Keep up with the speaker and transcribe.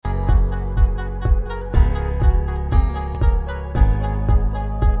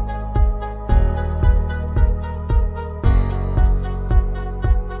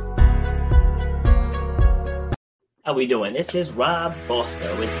How we doing? This is Rob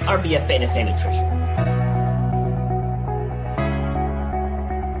Foster with RBF Fitness and Nutrition.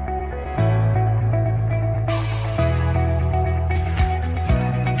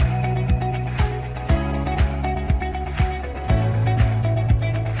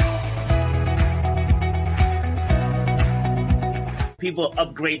 People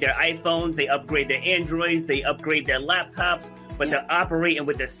upgrade their iPhones, they upgrade their Androids, they upgrade their laptops, but they're operating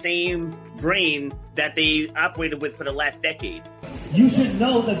with the same brain that they operated with for the last decade. You should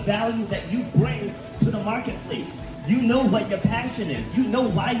know the value that you bring to the marketplace. You know what your passion is. You know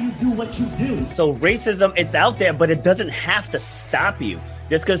why you do what you do. So racism, it's out there, but it doesn't have to stop you.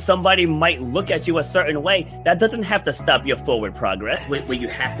 Just because somebody might look at you a certain way, that doesn't have to stop your forward progress. Where you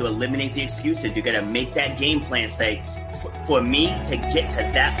have to eliminate the excuses. You got to make that game plan, say, for me to get to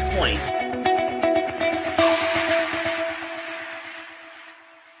that point.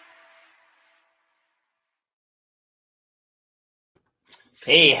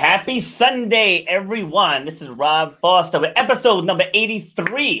 Hey, happy Sunday, everyone. This is Rob Foster with episode number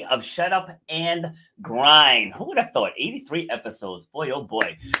 83 of Shut Up and Grind. Who would have thought? 83 episodes. Boy, oh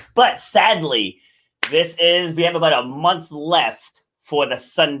boy. But sadly, we have about a month left for the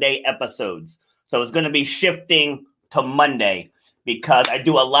Sunday episodes. So it's going to be shifting to Monday because I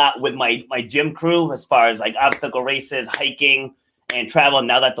do a lot with my gym crew as far as like obstacle races, hiking, and travel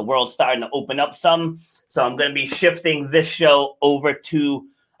now that the world's starting to open up some. So I'm going to be shifting this show over to,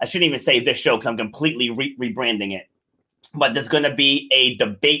 I shouldn't even say this show because I'm completely rebranding it. But there's going to be a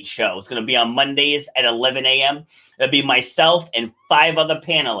debate show. It's going to be on Mondays at 11 a.m. It'll be myself and 5 other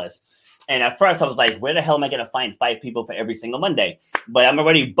panelists. And at first I was like, where the hell am I going to find 5 people for every single Monday? But I'm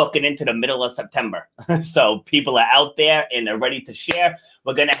already booking into the middle of September. So people are out there and they're ready to share.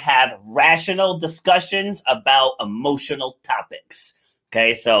 We're going to have rational discussions about emotional topics.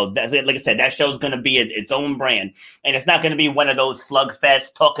 Okay, so that's it. Like I said, that show's going to be its own brand. And it's not going to be one of those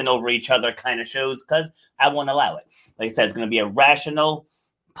slugfest, talking over each other kind of shows because I won't allow it. Like I said, it's going to be a rational,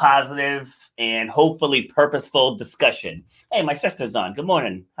 positive, and hopefully purposeful discussion. Hey, my sister's on. Good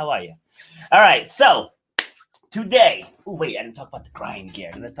morning. How are you? All right, so today, I didn't talk about the grind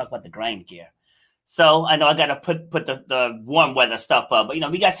gear. So I know I got to put the warm weather stuff up, but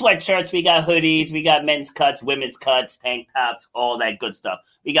we got sweatshirts, we got hoodies, we got men's cuts, women's cuts, tank tops, all that good stuff.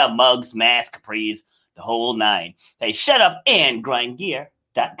 We got mugs, masks, capris, the whole 9. Hey,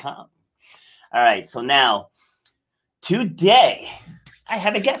 shutupandgrindgear.com. All right, so now today I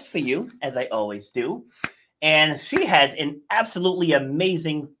have a guest for you, as I always do, and she has an absolutely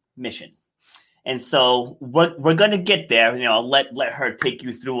amazing mission. And so we're going to get there. I'll let her take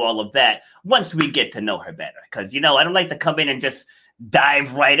you through all of that once we get to know her better. Because, I don't like to come in and just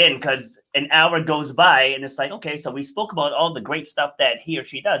dive right in because an hour goes by and it's like, okay, so we spoke about all the great stuff that he or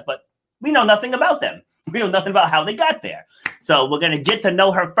she does, but we know nothing about them. We know nothing about how they got there. So we're going to get to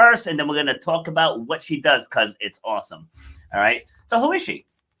know her first, and then we're going to talk about what she does because it's awesome. All right. So who is she?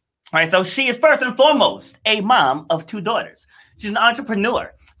 All right. So she is first and foremost a mom of 2 daughters. She's an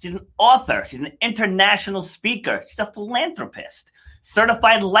entrepreneur. She's an author. She's an international speaker. She's a philanthropist,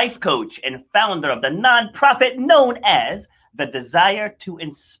 certified life coach, and founder of the nonprofit known as the Desire to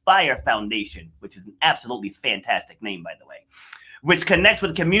Inspire Foundation, which is an absolutely fantastic name, by the way, which connects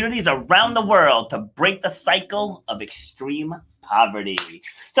with communities around the world to break the cycle of extreme poverty.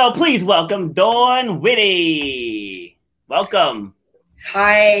 So please welcome Dawn Whitty. Welcome.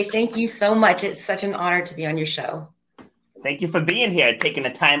 Hi, thank you so much. It's such an honor to be on your show. Thank you for being here, taking the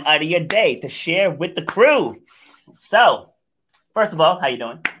time out of your day to share with the crew. So, first of all, how you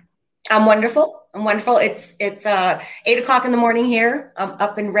doing? I'm wonderful. It's 8:00 in the morning here. I'm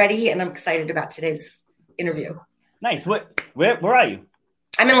up and ready, and I'm excited about today's interview. Nice. Where are you?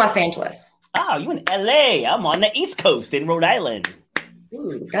 I'm in Los Angeles. Oh, you in LA? I'm on the East Coast in Rhode Island.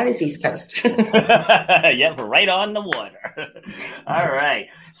 Ooh, that is East Coast. Yep, right on the water. All right.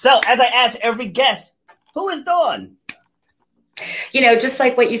 So, as I ask every guest, who is Dawn? Just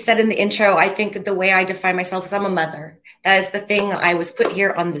like what you said in the intro, I think the way I define myself is I'm a mother. That is the thing I was put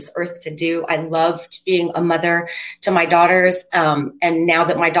here on this earth to do. I loved being a mother to my daughters. And now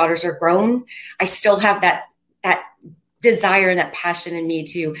that my daughters are grown, I still have that desire and that passion in me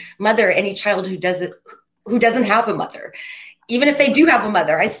to mother any child who doesn't have a mother. Even if they do have a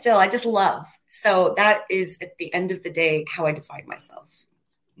mother, I just love. So that is, at the end of the day, how I define myself.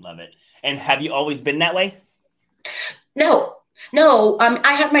 Love it. And have you always been that way? No.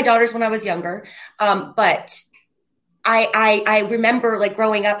 I had my daughters when I was younger, but I remember like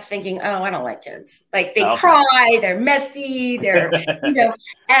growing up thinking, oh, I don't like kids. Like they Okay. cry, they're messy, they're,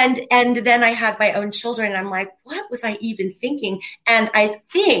 and then I had my own children and I'm like, what was I even thinking? And I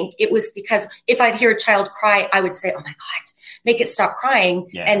think it was because if I'd hear a child cry, I would say, oh my God, make it stop crying.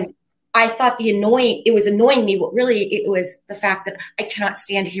 Yeah. And I thought it was annoying me, but really it was the fact that I cannot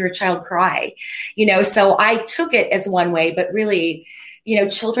stand to hear a child cry, so I took it as one way, but really,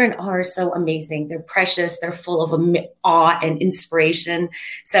 children are so amazing. They're precious. They're full of awe and inspiration.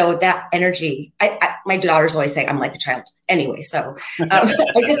 So that energy, my daughters always say I'm like a child anyway. So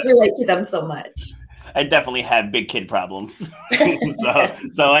I just relate to them so much. I definitely have big kid problems.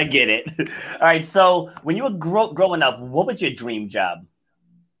 so I get it. All right. So when you were growing up, what was your dream job?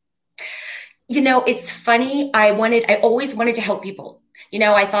 It's funny. I always wanted to help people.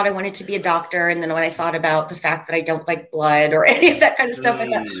 I thought I wanted to be a doctor. And then when I thought about the fact that I don't like blood or any of that kind of stuff, I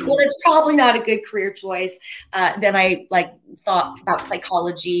thought, well, that's probably not a good career choice. Then I thought about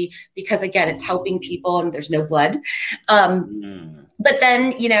psychology because again, it's helping people and there's no blood. But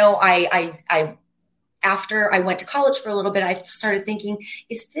then, I after I went to college for a little bit, I started thinking,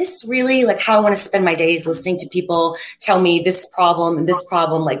 is this really like how I want to spend my days listening to people tell me this problem and this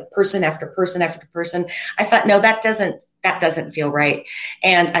problem, like person after person after person? I thought, no, that doesn't feel right.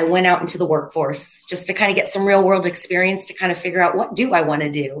 And I went out into the workforce just to kind of get some real world experience to kind of figure out what do I want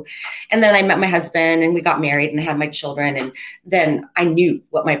to do. And then I met my husband and we got married and had my children. And then I knew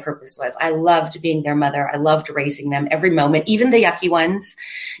what my purpose was. I loved being their mother. I loved raising them every moment, even the yucky ones,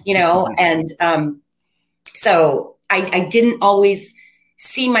 and, so I didn't always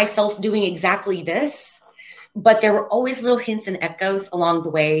see myself doing exactly this, but there were always little hints and echoes along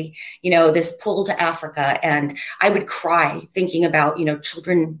the way, this pull to Africa. And I would cry thinking about,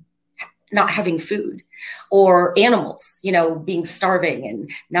 children not having food or animals, being starving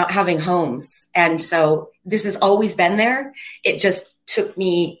and not having homes. And so this has always been there. It just took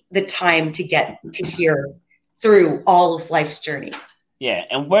me the time to get to here through all of life's journey. Yeah,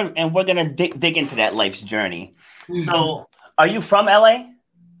 and we're gonna dig into that life's journey. Mm-hmm. So, are you from LA?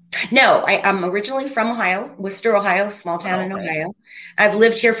 No, I'm originally from Ohio, Worcester, Ohio, small town in Ohio. I've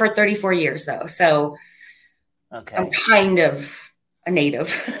lived here for 34 years though, so I'm kind of a native.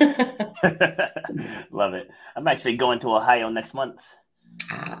 Love it. I'm actually going to Ohio next month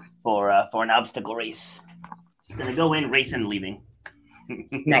for an obstacle race. Just gonna go in, race, and leaving.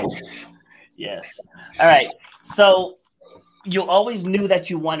 Nice. Yes. All right. So. You always knew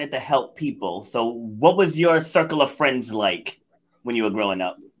that you wanted to help people. So what was your circle of friends like when you were growing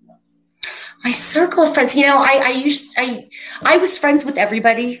up? My circle of friends, I was friends with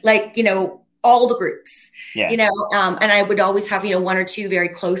everybody, all the groups, and I would always have, one or two very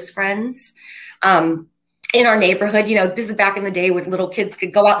close friends. In our neighborhood, this is back in the day when little kids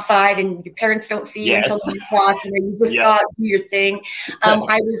could go outside and your parents don't see you until 1 o'clock and then you just go out and do your thing.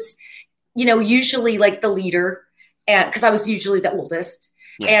 I was, usually like the leader. And because I was usually the oldest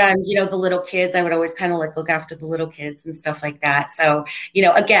and, the little kids, I would always kind of look after the little kids and stuff like that. So,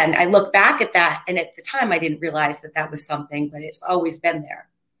 again, I look back at that and at the time I didn't realize that was something, but it's always been there.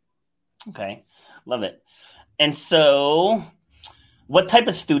 Okay. Love it. And so what type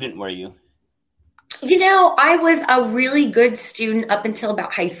of student were you? I was a really good student up until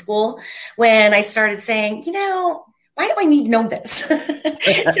about high school when I started saying, why do I need to know this? So,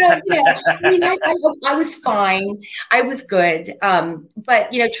 I was fine. I was good.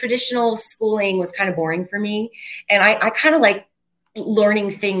 But, traditional schooling was kind of boring for me. And I kind of like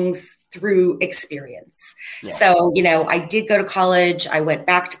learning things through experience. Yeah. So, I did go to college. I went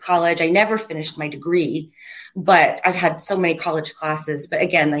back to college. I never finished my degree, but I've had so many college classes. But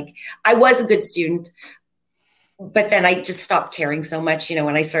again, I was a good student. But then I just stopped caring so much,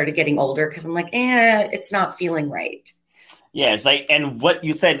 when I started getting older, because I'm like, it's not feeling right. Yeah, it's and what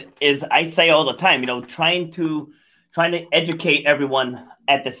you said is, I say all the time, trying to educate everyone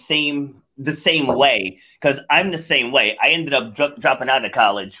at the same way, because I'm the same way. I ended up dropping out of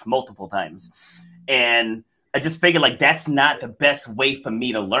college multiple times, and I just figured that's not the best way for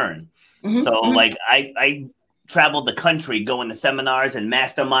me to learn. Mm-hmm. So I traveled the country, going to seminars and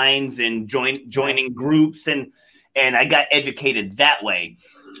masterminds and joining groups and I got educated that way.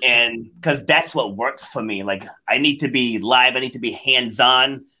 And because that's what works for me. I need to be live. I need to be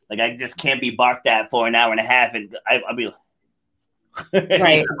hands-on. I just can't be barked at for an hour and a half. And I'll be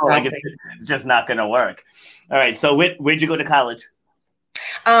right. Exactly. It's just not going to work. All right. So where'd you go to college?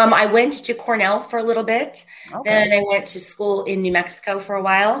 I went to Cornell for a little bit. Okay. Then I went to school in New Mexico for a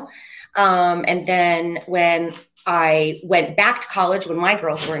while. And then when I went back to college, when my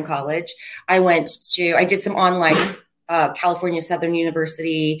girls were in college, I did some online California Southern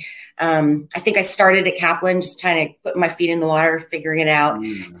University. I think I started at Kaplan, just kind of putting my feet in the water, figuring it out.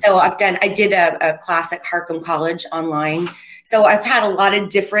 So I did a class at Harcum College online. So I've had a lot of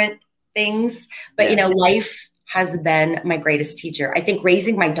different things, but life has been my greatest teacher. I think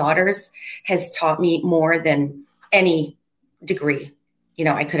raising my daughters has taught me more than any degree,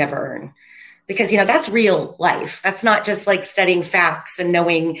 I could ever earn. Because, that's real life. That's not just like studying facts and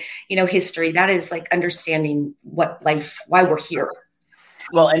knowing, history. That is like understanding why we're here.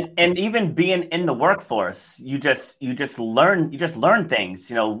 Well, and even being in the workforce, you just learn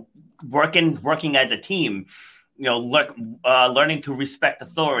things, working as a team, learning to respect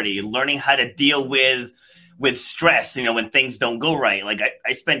authority, learning how to deal with stress, when things don't go right. Like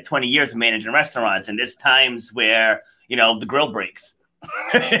I spent 20 years managing restaurants, and there's times where, the grill breaks.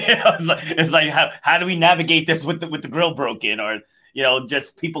 It's like how do we navigate this with the grill broken, or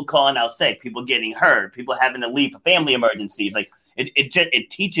just people calling out sick, people getting hurt, people having to leave for family emergencies. Like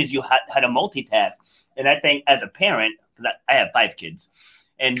it teaches you how to multitask. And I think as a parent, because I have 5 kids,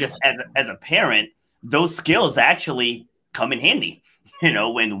 and just as a parent, those skills actually come in handy.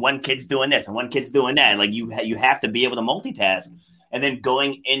 When one kid's doing this and one kid's doing that, like you have to be able to multitask. And then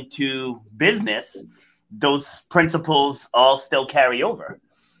going into business, those principles all still carry over.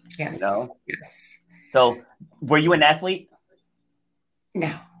 Yes. Yes. So were you an athlete?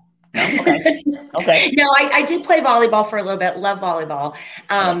 No. Okay. No, I did play volleyball for a little bit. Love volleyball.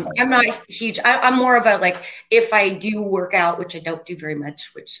 I'm not huge. I'm more of a, like, if I do work out, which I don't do very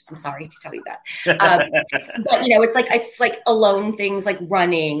much, which I'm sorry to tell you that. But it's like alone things like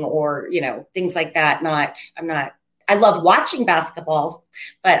running or, things like that. I love watching basketball,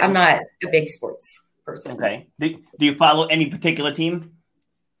 but I'm not a big sports person. Okay. Do you follow any particular team?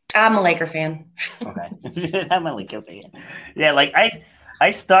 I'm a Laker fan. Okay. I'm a Laker fan. Yeah. Like I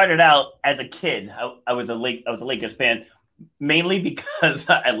started out as a kid. I was a Lakers fan mainly because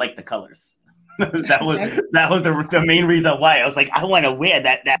I liked the colors. that was the main reason why. I was like, I want to wear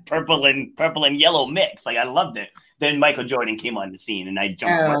that purple and yellow mix. Like I loved it. Then Michael Jordan came on the scene, and I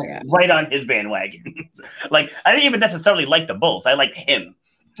jumped right on his bandwagon. Like I didn't even necessarily like the Bulls. I liked him.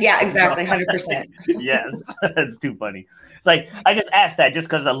 Yeah, exactly. 100%. Yes. That's too funny. It's like, I just asked that just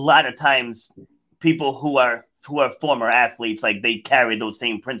because a lot of times people who are former athletes, like they carry those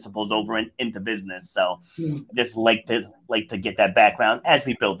same principles over into business. So just like to get that background as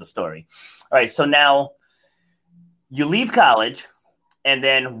we build the story. All right. So now you leave college, and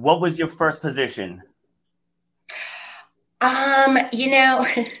then what was your first position?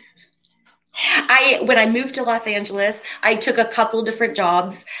 When I moved to Los Angeles, I took a couple different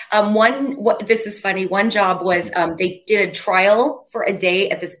jobs. This is funny. One job was they did a trial for a day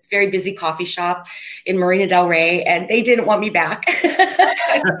at this very busy coffee shop in Marina Del Rey, and they didn't want me back.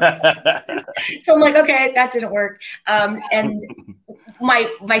 So I'm like, okay, that didn't work. And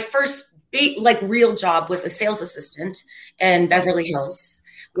my first real job was a sales assistant in Beverly Hills,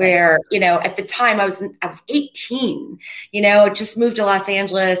 where, at the time I was 18, just moved to Los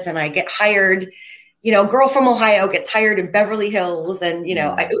Angeles, and I get hired, girl from Ohio gets hired in Beverly Hills. And,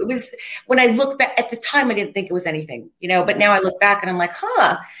 it was, when I look back at the time, I didn't think it was anything, but now I look back and I'm like,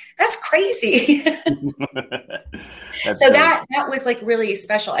 that's crazy. So that was like really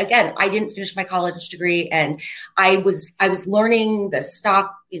special. Again, I didn't finish my college degree, and I was learning the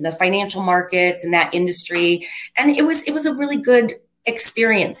stock, the financial markets and that industry. And it was a really good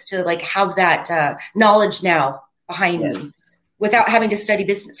experience to like have that knowledge now behind me without having to study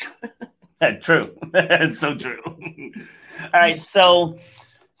business. True. It's so true. All right. So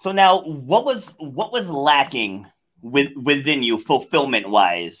now what was lacking within you fulfillment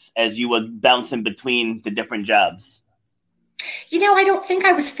wise as you were bouncing between the different jobs? I don't think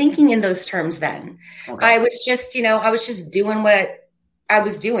I was thinking in those terms then. Okay. I was just doing what I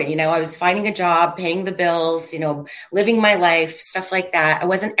was doing. I was finding a job, paying the bills, living my life, stuff like that. I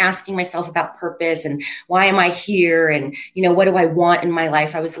wasn't asking myself about purpose and why am I here? And, what do I want in my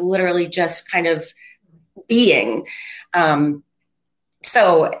life? I was literally just kind of being.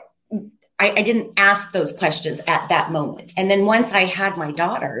 So I didn't ask those questions at that moment. And then once I had my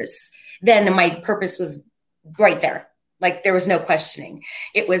daughters, then my purpose was right there. Like there was no questioning.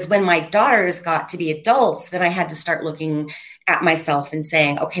 It was when my daughters got to be adults that I had to start looking at myself and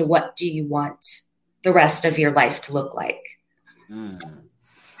saying, okay, what do you want the rest of your life to look like?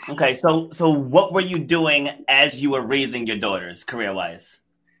 Okay. So what were you doing as you were raising your daughters career-wise?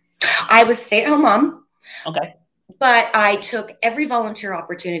 I was a stay-at-home mom. Okay. But I took every volunteer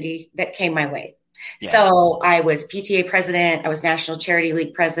opportunity that came my way. Yeah. So I was PTA president. I was National Charity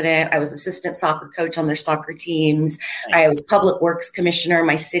League president. I was assistant soccer coach on their soccer teams. Nice. I was public works commissioner in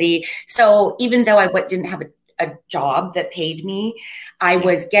my city. So even though I didn't have a job that paid me. I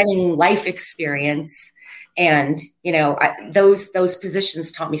was getting life experience. And, those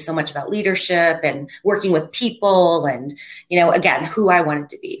positions taught me so much about leadership and working with people and, again, who I wanted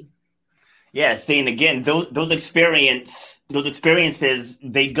to be. Yeah. Seeing again, those experiences,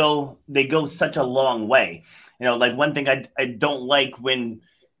 they go such a long way. Like one thing I don't like when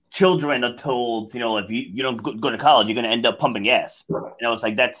children are told, if you don't go to college, you're going to end up pumping gas. It's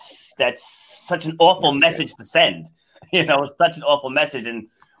like, that's such an awful message to send, it's such an awful message. And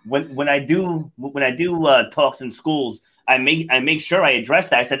when I do talks in schools, I make sure I address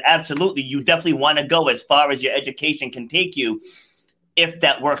that. I said, absolutely, you definitely want to go as far as your education can take you, if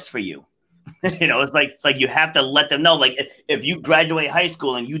that works for you. It's like you have to let them know, like if you graduate high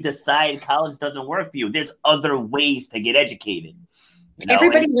school and you decide college doesn't work for you, there's other ways to get educated.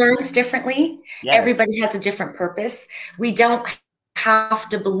 Everybody learns differently. Yes. Everybody has a different purpose. We don't have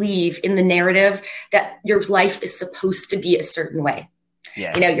to believe in the narrative that your life is supposed to be a certain way.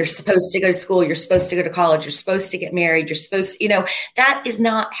 Yeah. You're supposed to go to school. You're supposed to go to college. You're supposed to get married. You're supposed to, that is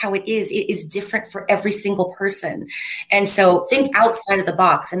not how it is. It is different for every single person. And so think outside of the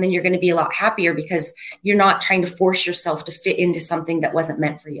box, and then you're going to be a lot happier because you're not trying to force yourself to fit into something that wasn't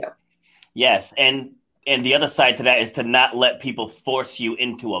meant for you. Yes. And the other side to that is to not let people force you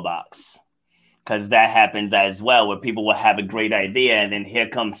into a box, because that happens as well, where people will have a great idea and then here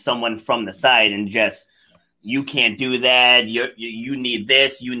comes someone from the side and just, you can't do that. You need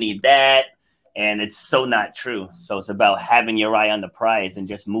this, you need that. And it's so not true. So it's about having your eye on the prize and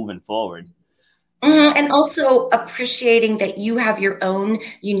just moving forward. And also appreciating that you have your own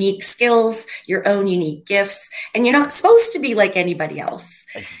unique skills, your own unique gifts, and you're not supposed to be like anybody else.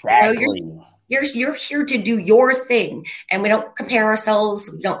 Exactly. You're here to do your thing, and we don't compare ourselves.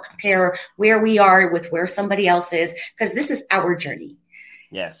 We don't compare where we are with where somebody else is, because this is our journey.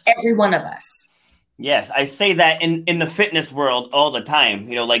 Yes. Every one of us. Yes, I say that in the fitness world all the time.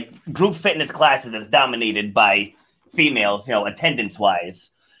 Like group fitness classes is dominated by females, attendance wise,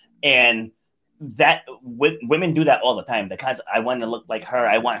 and that women do that all the time. Because I want to look like her,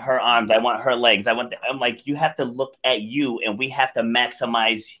 I want her arms, I want her legs, I'm like, you have to look at you, and we have to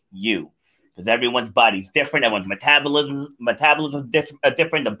maximize you, because everyone's body's different, everyone's metabolism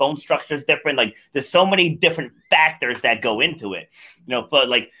different, the bone structure is different. Like there's so many different factors that go into it.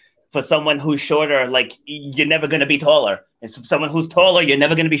 For someone who's shorter, like you're never going to be taller. And for someone who's taller, you're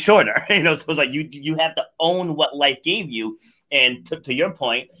never going to be shorter. So it's like you have to own what life gave you. And to your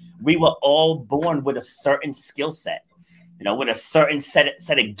point, we were all born with a certain skill set, with a certain set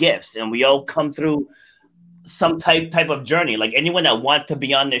of gifts, and we all come through some type of journey. Like anyone that wants to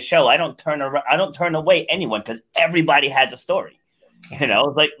be on this show, I don't turn away anyone, because everybody has a story.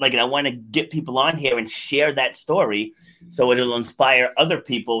 Like I want to get people on here and share that story, so it'll inspire other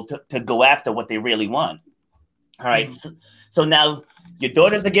people to go after what they really want. All right. Mm-hmm. So now your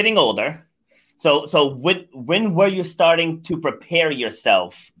daughters are getting older. So when were you starting to prepare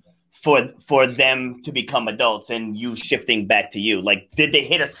yourself for them to become adults and you shifting back to you? Like, did they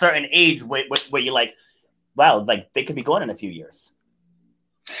hit a certain age where you're like, wow, like they could be gone in a few years?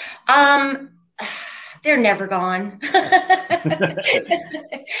 They're never gone.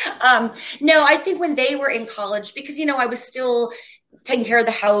 No, I think when they were in college, because, I was still taking care of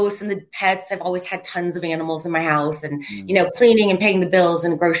the house and the pets. I've always had tons of animals in my house, and, cleaning and paying the bills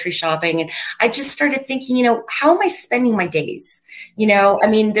and grocery shopping. And I just started thinking, how am I spending my days?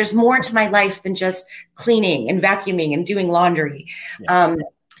 There's more to my life than just cleaning and vacuuming and doing laundry. Yeah.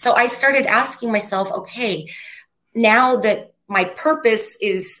 So I started asking myself, okay, now that my purpose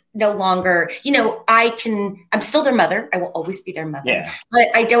is no longer, I'm still their mother. I will always be their mother, but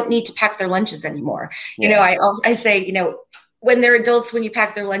I don't need to pack their lunches anymore. Yeah. I say, when they're adults, when you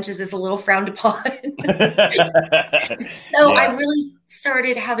pack their lunches is a little frowned upon. So I really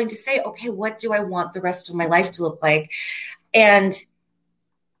started having to say, okay, what do I want the rest of my life to look like? And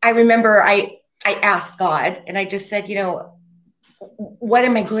I remember I asked God, and I just said, what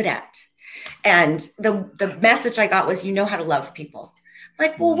am I good at? And the message I got was, how to love people. I'm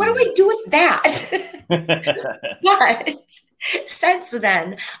like, well, what do I do with that? But since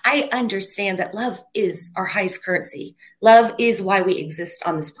then, I understand that love is our highest currency. Love is why we exist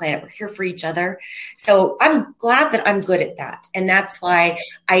on this planet. We're here for each other. So I'm glad that I'm good at that. And that's why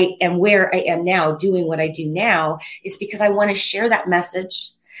I am where I am now, doing what I do now, is because I want to share that message.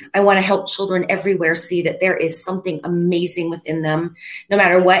 I want to help children everywhere see that there is something amazing within them, no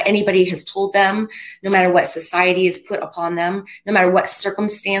matter what anybody has told them, no matter what society has put upon them, no matter what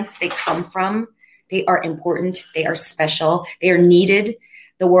circumstance they come from. They are important. They are special. They are needed.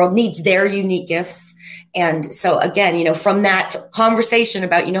 The world needs their unique gifts. And so again, from that conversation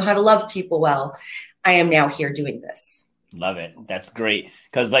about, how to love people well, I am now here doing this. Love it. That's great.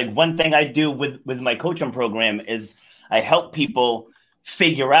 Because like one thing I do with my coaching program is I help people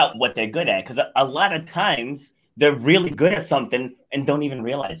figure out what they're good at. Because a lot of times they're really good at something and don't even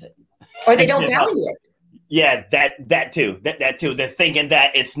realize it. Or they don't value it. Yeah, that too. That too. They're thinking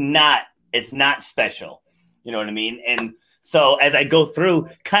that it's not special. You know what I mean? And so as I go through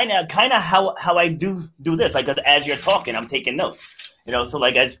kind of how I do this, like as you're talking, I'm taking notes. You know, so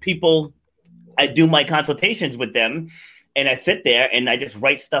like as people, I do my consultations with them and I sit there and I just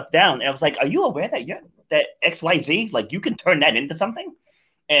write stuff down. And I was like, are you aware that XYZ, like you can turn that into something?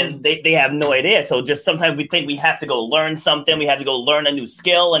 And they have no idea. So just sometimes we think we have to go learn something. We have to go learn a new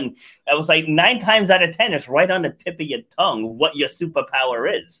skill. And I was like 9 times out of 10, it's right on the tip of your tongue what your superpower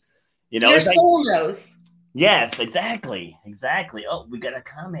is. You know, your soul knows. Yes, exactly. Oh, we got a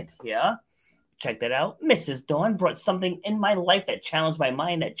comment here. Check that out. Mrs. Dawn brought something in my life that challenged my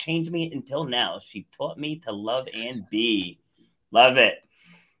mind, that changed me until now. She taught me to love and be. Love it.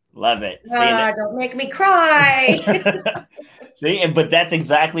 Don't make me cry. See, but that's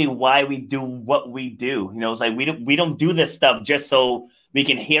exactly why we do what we do. You know, it's like we don't do this stuff just so we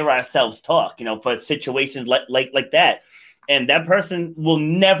can hear ourselves talk. You know, for situations like that, and that person will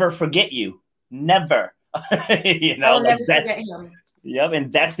never forget you. Never. You know, I'll never forget him. Yep,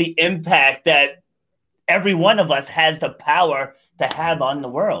 and that's the impact that every one of us has the power to have on the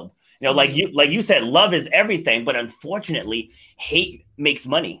world. You know, like you said, love is everything, but unfortunately, hate makes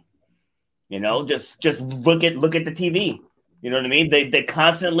money. You know, just look at the TV. You know what I mean? They're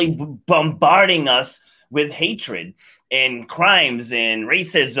constantly bombarding us with hatred and crimes and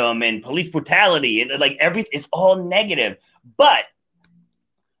racism and police brutality and like it's all negative. But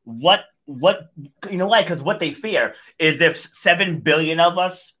what you know why? Because what they fear is if 7 billion of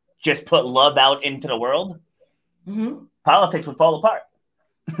us just put love out into the world, politics would fall apart.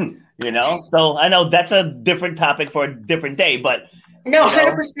 You know, so I know that's a different topic for a different day, but no,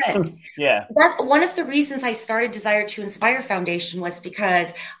 100%. Yeah. That's one of the reasons I started Desire to Inspire Foundation was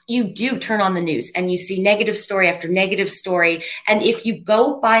because you do turn on the news and you see negative story after negative story. And if you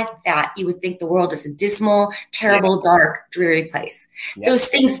go by that, you would think the world is a dismal, terrible, dark, dreary place. Those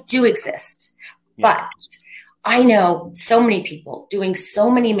things do exist. But I know so many people doing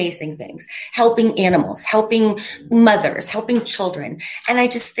so many amazing things, helping animals, helping mothers, helping children. And I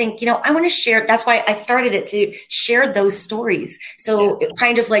just think, you know, I want to share. That's why I started it, to share those stories. So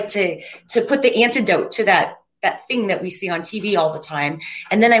kind of like to put the antidote to that thing that we see on TV all the time.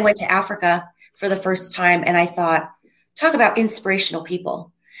 And then I went to Africa for the first time and I thought, talk about inspirational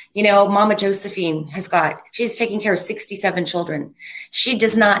people. You know, Mama Josephine she's taking care of 67 children. She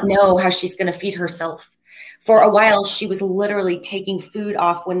does not know how she's going to feed herself. For a while, she was literally taking food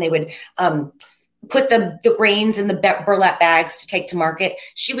off when they would put the grains in the burlap bags to take to market.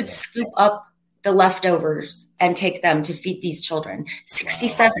 She would scoop up the leftovers and take them to feed these children.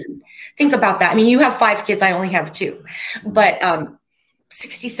 67. Wow. Think about that. I mean, you have 5 kids. I only have 2. But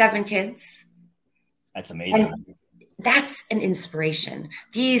 67 kids. That's amazing. And that's an inspiration.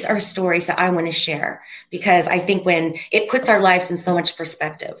 These are stories that I want to share because I think when it puts our lives in so much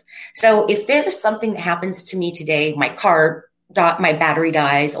perspective. So if there's something that happens to me today, my battery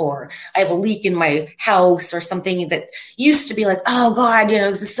dies, or I have a leak in my house or something that used to be like, oh God, you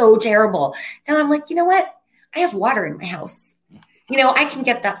know, this is so terrible. Now I'm like, you know what? I have water in my house. You know, I can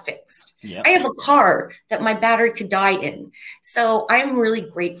get that fixed. Yep. I have a car that my battery could die in. So I'm really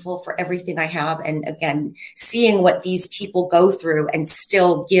grateful for everything I have. And again, seeing what these people go through and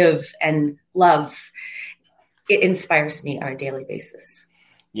still give and love, it inspires me on a daily basis.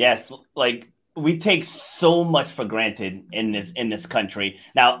 Yes. Like we take so much for granted in this country.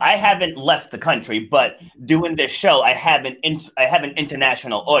 Now, I haven't left the country, but doing this show, I have an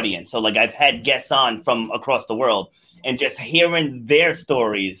international audience. So like I've had guests on from across the world, and just hearing their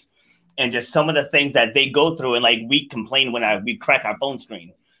stories and just some of the things that they go through. And like we complain when we crack our phone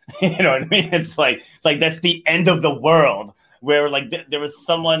screen. You know what I mean? It's like that's the end of the world, where like there was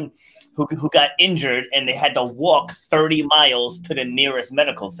someone who got injured and they had to walk 30 miles to the nearest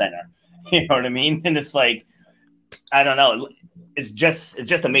medical center. You know what I mean? And it's like, I don't know. It's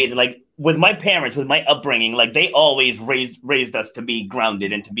just amazing. Like with my parents, with my upbringing, like they always raised us to be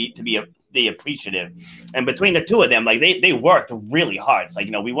grounded and to be appreciative. And between the two of them, like they worked really hard. It's like,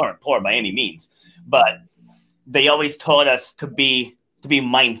 you know, we weren't poor by any means, but they always taught us to be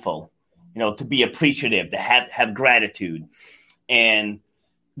mindful, you know, to be appreciative, to have gratitude. And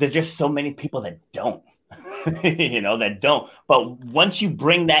there's just so many people that don't. You know, that don't. But once you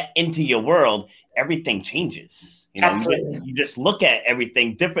bring that into your world, everything changes. You know, absolutely. You just look at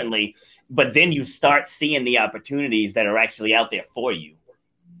everything differently, but then you start seeing the opportunities that are actually out there for you.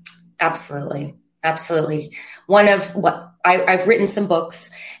 Absolutely. Absolutely. One of what I've written some books,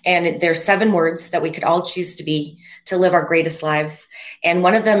 and there's 7 words that we could all choose to be to live our greatest lives. And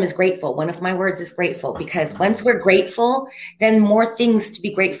one of them is grateful. One of my words is grateful, because once we're grateful, then more things to be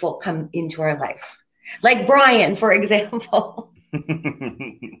grateful come into our life. Like Brian, for example.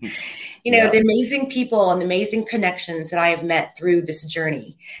 The amazing people and the amazing connections that I have met through this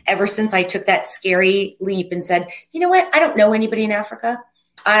journey, ever since I took that scary leap and said, you know what? I don't know anybody in Africa.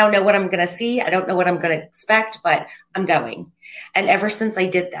 I don't know what I'm going to see. I don't know what I'm going to expect, but I'm going. And ever since I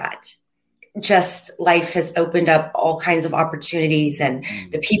did that, just life has opened up all kinds of opportunities, and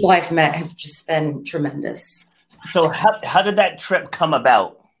the people I've met have just been tremendous. So how did that trip come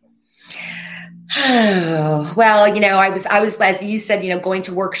about? Oh, well, I was, as you said, going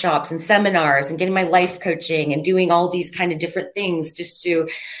to workshops and seminars and getting my life coaching and doing all these kind of different things just to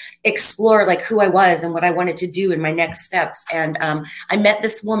explore like who I was and what I wanted to do in my next steps. And I met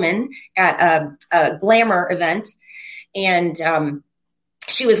this woman at a glamour event, and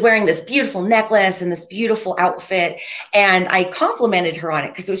she was wearing this beautiful necklace and this beautiful outfit. And I complimented her on it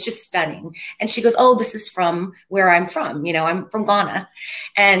because it was just stunning. And she goes, oh, this is from where I'm from. I'm from Ghana.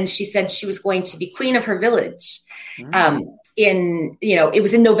 And she said she was going to be queen of her village. It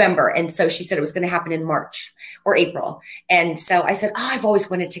was in November. And so she said it was going to happen in March or April. And so I said, I've always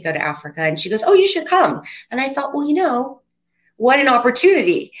wanted to go to Africa. And she goes, oh, you should come. And I thought, well, what an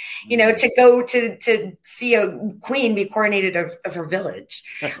opportunity, to go to see a queen be coronated of her village.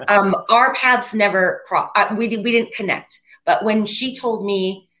 Our paths never crossed. We didn't connect. But when she told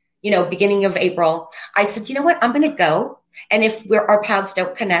me, beginning of April, I said, you know what, I'm going to go. And if our paths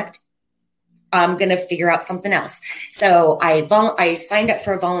don't connect, I'm going to figure out something else. So I signed up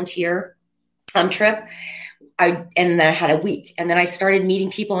for a volunteer trip. And then I had a week, and then I started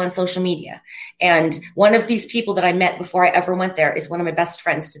meeting people on social media. And one of these people that I met before I ever went there is one of my best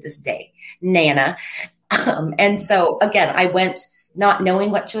friends to this day, Nana. And so again, I went not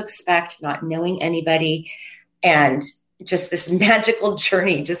knowing what to expect, not knowing anybody. And just this magical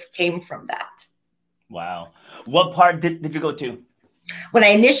journey just came from that. Wow. What part did you go to? When I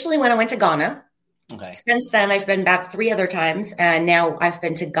initially went, I went to Ghana. Okay. Since then, I've been back 3 other times. And now I've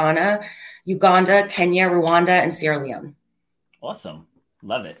been to Ghana, Uganda, Kenya, Rwanda, and Sierra Leone. Awesome.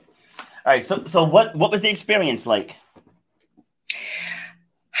 Love it. All right. So what was the experience like?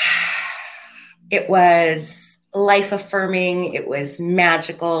 It was life affirming. It was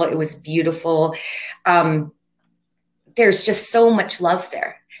magical. It was beautiful. There's just so much love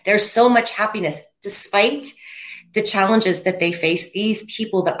there. There's so much happiness. Despite the challenges that they face, these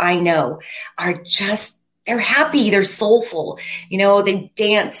people that I know are they're happy, they're soulful, they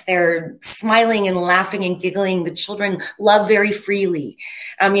dance, they're smiling and laughing and giggling. The children love very freely.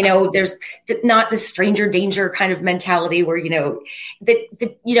 There's not this stranger danger kind of mentality where,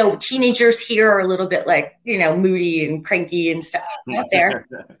 the teenagers here are a little bit like, moody and cranky and stuff. Not there,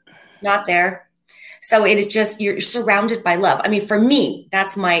 not there. So it is just, you're surrounded by love. I mean, for me,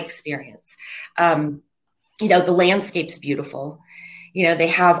 that's my experience. The landscape's beautiful. They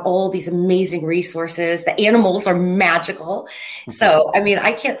have all these amazing resources. The animals are magical. So,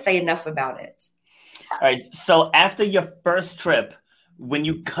 I can't say enough about it. All right. So after your first trip, when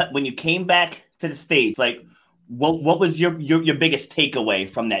you came back to the States, like what was your biggest takeaway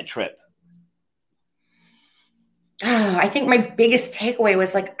from that trip? I think my biggest takeaway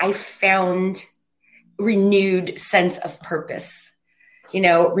was I found renewed sense of purpose.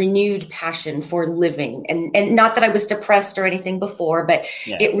 Renewed passion for living. And not that I was depressed or anything before, but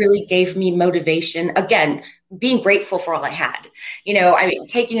It really gave me motivation. Again, being grateful for all I had.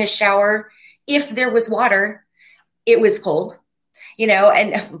 Taking a shower, if there was water, it was cold,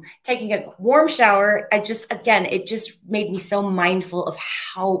 and taking a warm shower, it just made me so mindful of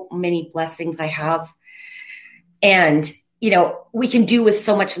how many blessings I have. And, we can do with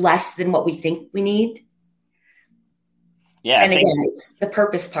so much less than what we think we need. Yeah, and again, it's the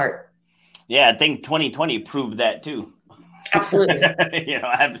purpose part. Yeah, I think 2020 proved that too. Absolutely.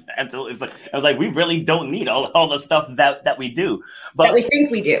 Absolutely. I was like, we really don't need all the stuff that we do, but that we think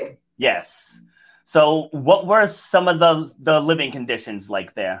we do. Yes. So, what were some of the living conditions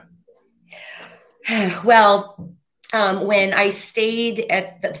like there? Well, when I stayed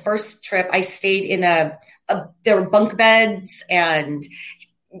at the first trip, I stayed in there were bunk beds, and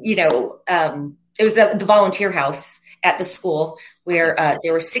it was the volunteer house at the school where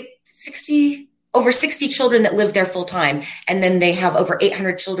there were over 60 children that live there full time. And then they have over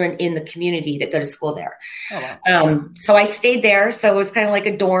 800 children in the community that go to school there. Oh, wow. So I stayed there. So it was kind of like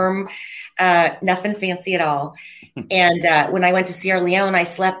a dorm, nothing fancy at all. And when I went to Sierra Leone, I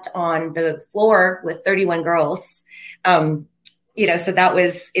slept on the floor with 31 girls. So that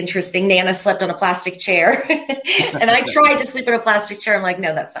was interesting. Nana slept on a plastic chair and I tried to sleep in a plastic chair. I'm like,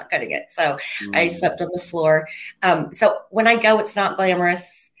 no, that's not cutting it. So I slept on the floor. So when I go, it's not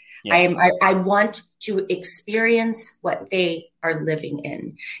glamorous. Yeah. I want to experience what they are living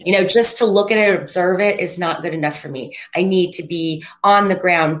in. Just to look at it, observe it is not good enough for me. I need to be on the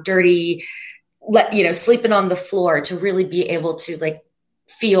ground, dirty, sleeping on the floor to really be able to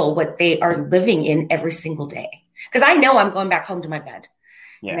feel what they are living in every single day. Because I know I'm going back home to my bed,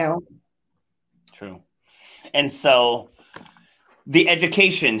 True. And so the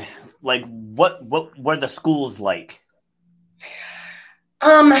education, what were the schools like?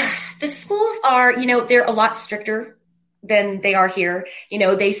 The schools are, they're a lot stricter than they are here.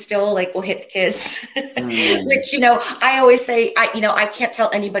 They still will hit the kids, which, I always say, I can't tell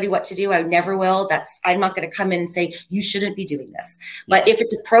anybody what to do. I never will. I'm not going to come in and say, you shouldn't be doing this. But if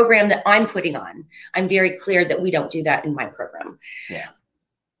it's a program that I'm putting on, I'm very clear that we don't do that in my program. Yeah.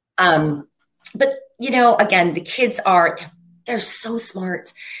 But, again, the kids they're so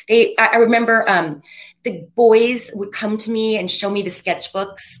smart. I remember, the boys would come to me and show me the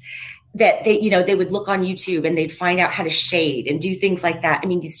sketchbooks that they would look on YouTube and they'd find out how to shade and do things like that. I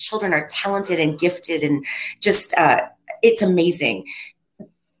mean, these children are talented and gifted and just, it's amazing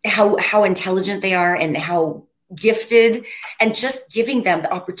how intelligent they are and how gifted, and just giving them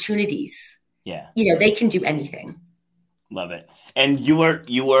the opportunities. Yeah. They can do anything. Love it. And you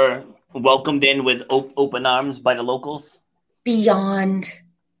were welcomed in with open arms by the locals? Beyond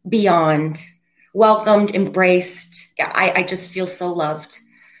welcomed, embraced. Yeah, I just feel so loved.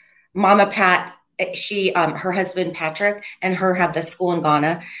 Mama Pat, she, her husband Patrick and her have the school in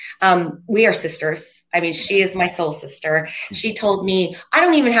Ghana. We are sisters. I mean, she is my soul sister. She told me, I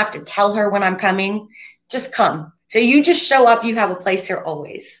don't even have to tell her when I'm coming. Just come. So you just show up. You have a place here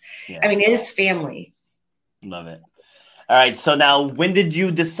always. Yeah. I mean, it is family. Love it. All right. So now, when did you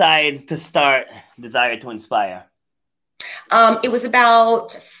decide to start Desire to Inspire? It was about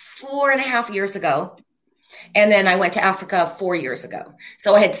 4.5 years ago. And then I went to Africa 4 years ago.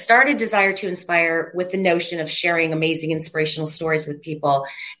 So I had started Desire to Inspire with the notion of sharing amazing inspirational stories with people.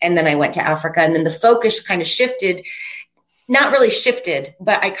 And then I went to Africa, and then the focus kind of shifted, not really shifted,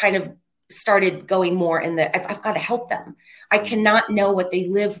 but I kind of started going more in I've got to help them. I cannot know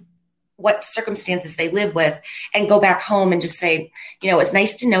what circumstances they live with and go back home and just say, it's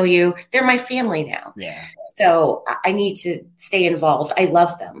nice to know you. They're my family now. Yeah. So I need to stay involved. I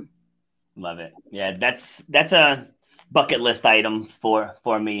love them. Love it. Yeah. That's a bucket list item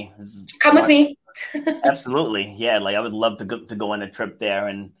for me. Come with me. Absolutely. Yeah. I would love to go on a trip there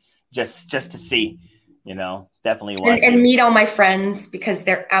and just to see, definitely. And meet all my friends, because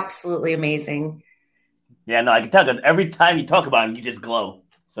they're absolutely amazing. Yeah, no, I can tell, because every time you talk about them, you just glow.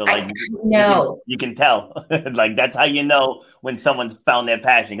 So you can tell, that's how you know when someone's found their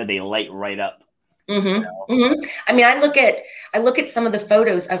passion, because they light right up. Mm-hmm. Mm-hmm. I mean, I look at some of the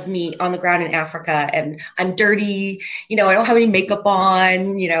photos of me on the ground in Africa, and I'm dirty, I don't have any makeup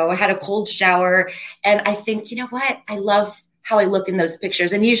on, I had a cold shower, and I think, what? I love how I look in those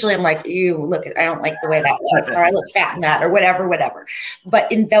pictures. And usually I'm like, I don't like the way that looks, or I look fat in that, or whatever.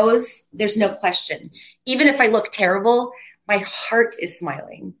 But in those, there's no question. Even if I look terrible, my heart is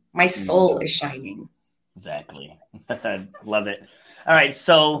smiling. My soul is shining. Exactly. Love it. All right.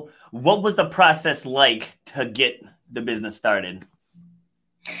 So what was the process like to get the business started?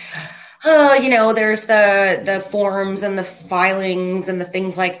 There's the forms and the filings and the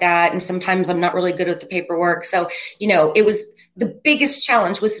things like that. And sometimes I'm not really good at the paperwork. So, it was the biggest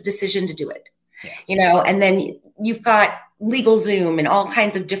challenge was the decision to do it, and then you've got LegalZoom and all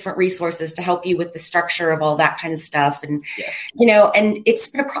kinds of different resources to help you with the structure of all that kind of stuff. And, and it's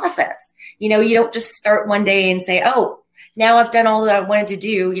been a process. You don't just start one day and say, oh, now I've done all that I wanted to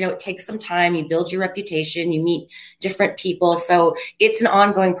do. It takes some time. You build your reputation, you meet different people. So it's an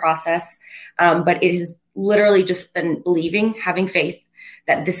ongoing process. But it has literally just been believing, having faith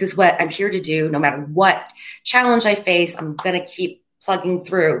that this is what I'm here to do. No matter what challenge I face, I'm going to keep plugging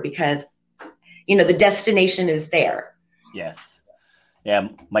through, because, the destination is there. Yes. Yeah.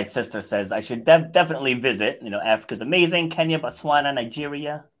 My sister says I should definitely visit. Africa's amazing. Kenya, Botswana,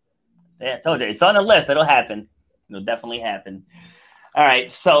 Nigeria. Yeah, I told you, it's on the list. It'll happen. It'll definitely happen. All right.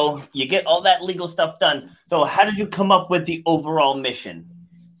 So you get all that legal stuff done. So how did you come up with the overall mission?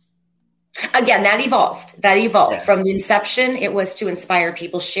 Again, that evolved. Yeah. From the inception. It was to inspire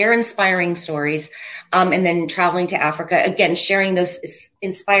people, share inspiring stories, and then traveling to Africa, again, sharing those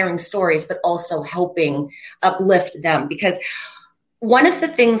inspiring stories, but also helping uplift them. Because one of the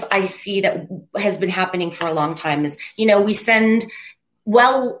things I see that has been happening for a long time is, we send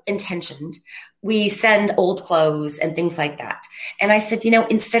well-intentioned, we send old clothes and things like that. And I said,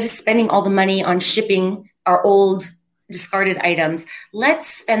 instead of spending all the money on shipping our old discarded items, let's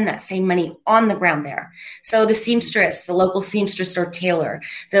spend that same money on the ground there. So the seamstress, the local seamstress or tailor,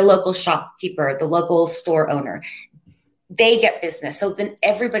 the local shopkeeper, the local store owner, they get business. So then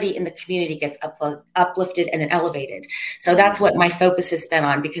everybody in the community gets uplifted and elevated. So that's what my focus has been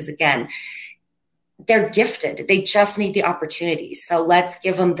on, because again, they're gifted. They just need the opportunities. So let's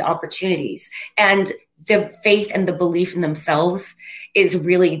give them the opportunities. And the faith and the belief in themselves is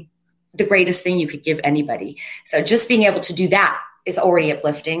really the greatest thing you could give anybody. So just being able to do that is already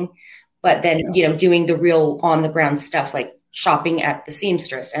uplifting. But then, doing the real on the ground stuff, like shopping at the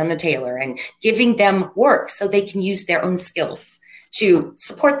seamstress and the tailor and giving them work so they can use their own skills to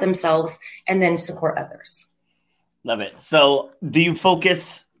support themselves and then support others. Love it. So do you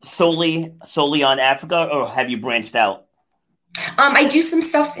focus solely on Africa, or have you branched out? I do some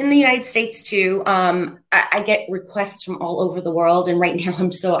stuff in the United States too. I get requests from all over the world, and right now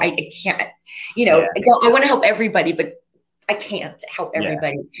I can't, I want to help everybody, but I can't help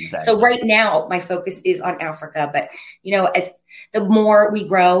everybody. Yeah, exactly. So right now my focus is on Africa, but as the more we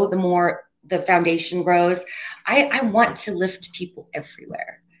grow, the more the foundation grows. I want to lift people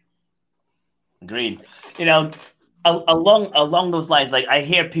everywhere. Agreed. Along those lines, like I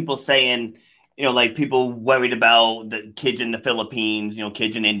hear people saying, like people worried about the kids in the Philippines,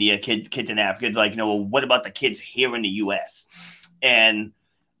 kids in India, kids in Africa. Like, what about the kids here in the U.S.? And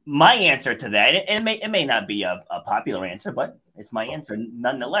my answer to that, and it may not be a popular answer, but it's my answer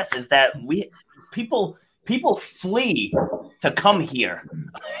nonetheless, is that people flee to come here.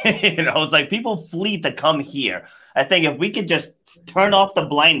 It's like people flee to come here. I think if we could just turn off the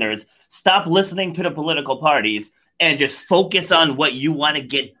blinders, stop listening to the political parties, and just focus on what you want to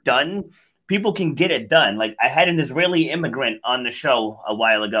get done, people can get it done. Like I had an Israeli immigrant on the show a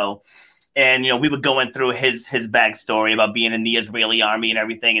while ago, and we were going through his backstory about being in the Israeli army and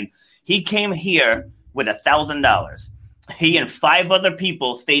everything. And he came here with $1,000. He and 5 other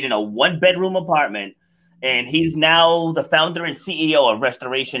people stayed in a 1-bedroom apartment, and he's now the founder and CEO of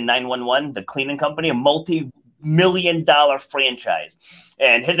Restoration 911, the cleaning company, a multi-million-dollar franchise.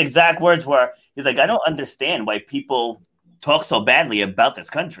 And his exact words were, he's like, I don't understand why people talk so badly about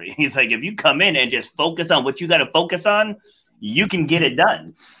this country. He's like, if you come in and just focus on what you got to focus on, you can get it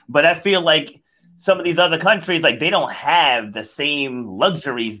done. But I feel like some of these other countries, like they don't have the same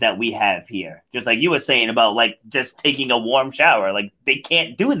luxuries that we have here. Just like you were saying about like just taking a warm shower, like they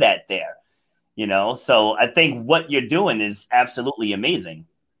can't do that there, So I think what you're doing is absolutely amazing.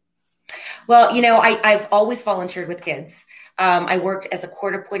 Well, I've always volunteered with kids. I worked as a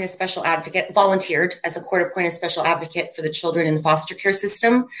court-appointed special advocate, volunteered as a court-appointed special advocate for the children in the foster care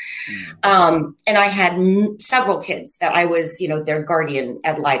system. And I had several kids that I was, their guardian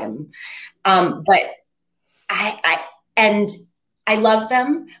ad litem. But I love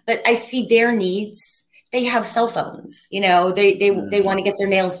them, but I see their needs. They have cell phones, they want to get their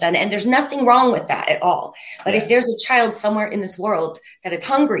nails done, and there's nothing wrong with that at all. But if there's a child somewhere in this world that is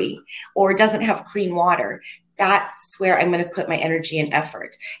hungry or doesn't have clean water, that's where I'm going to put my energy and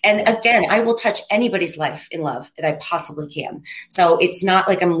effort. And again, I will touch anybody's life in love that I possibly can. So it's not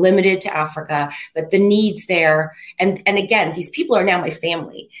like I'm limited to Africa, but the needs there. And again, these people are now my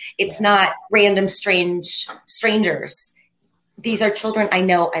family. It's not random strangers. These are children I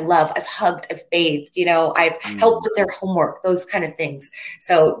know, I love, I've hugged, I've bathed, I've helped with their homework, those kind of things.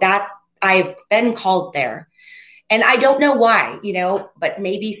 So that I've been called there. And I don't know why, but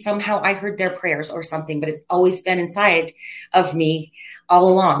maybe somehow I heard their prayers or something, but it's always been inside of me all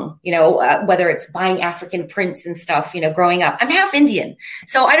along, whether it's buying African prints and stuff, growing up. I'm half Indian,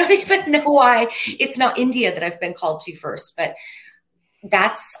 so I don't even know why it's not India that I've been called to first, but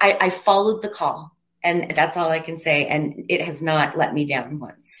I followed the call. And that's all I can say. And it has not let me down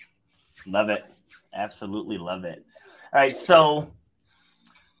once. Love it. Absolutely love it. All right. So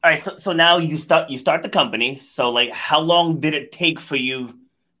now you start the company. So like, how long did it take for you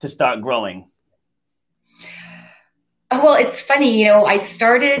to start growing? Well, it's funny, I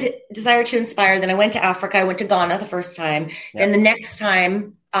started Desire to Inspire. Then I went to Africa. I went to Ghana the first time. Yep. Then the next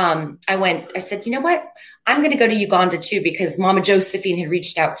time I said, you know what? I'm going to go to Uganda too, because Mama Josephine had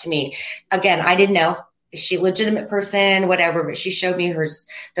reached out to me. Again, I didn't know, is she a legitimate person, whatever, but she showed me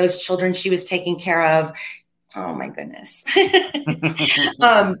those children she was taking care of. Oh my goodness.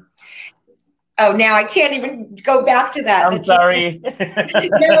 Oh, now I can't even go back to that. I'm sorry. No,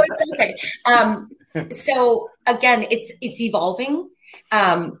 it's okay. So again, it's evolving.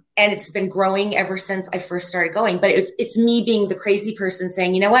 And it's been growing ever since I first started going. But it's me being the crazy person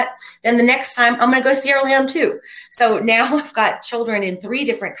saying, you know what? Then the next time I'm going to go Sierra Leone too. So now I've got children in 3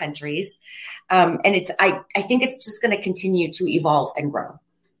 different countries. And I think it's just going to continue to evolve and grow.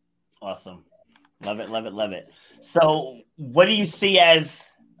 Awesome. Love it, love it, love it. So what do you see as,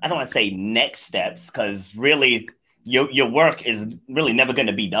 I don't want to say next steps, because really your work is really never going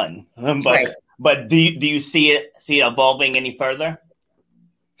to be done. But do you see it evolving any further?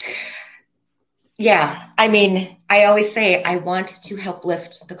 Yeah. I mean, I always say I want to help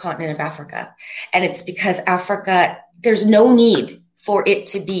lift the continent of Africa. And it's because Africa, there's no need for it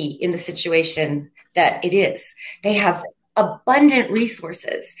to be in the situation that it is. They have abundant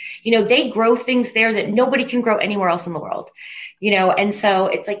resources. They grow things there that nobody can grow anywhere else in the world. And so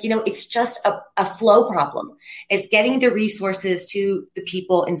it's like, it's just a flow problem. It's getting the resources to the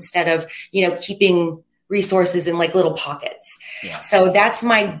people instead of, keeping resources in like little pockets. Yeah. So that's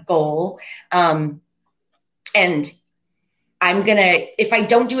my goal. And if I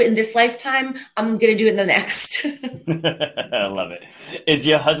don't do it in this lifetime, I'm going to do it in the next. I love it. Is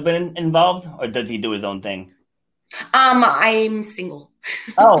your husband involved, or does he do his own thing? I'm single.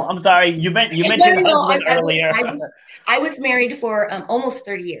 Oh, I'm sorry. You mentioned husband earlier. I was married for almost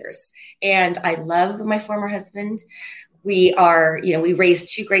 30 years, and I love my former husband. We are, we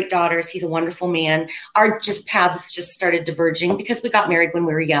raised 2 great daughters. He's a wonderful man. Our paths just started diverging because we got married when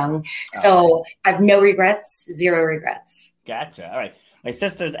we were young. So I have no regrets, 0 regrets. Gotcha. All right. My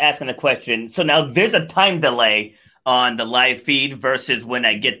sister's asking a question. So now there's a time delay on the live feed versus when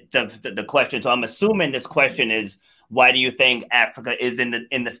I get the question. So I'm assuming this question is, why do you think Africa is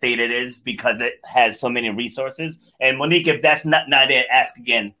in the state it is? Because it has so many resources. And Monique, if that's not it, ask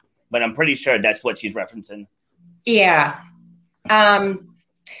again. But I'm pretty sure that's what she's referencing. Yeah. I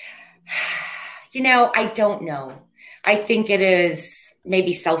don't know. I think it is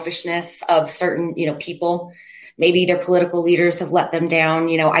maybe selfishness of certain, people. Maybe their political leaders have let them down.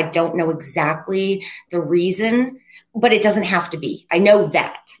 I don't know exactly the reason, but it doesn't have to be. I know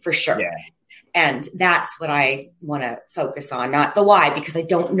that for sure. Yeah. And that's what I want to focus on, not the why, because I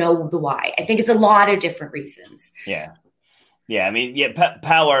don't know the why. I think it's a lot of different reasons. Yeah. Yeah, I mean,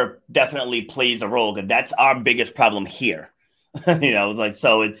 power definitely plays a role, because that's our biggest problem here.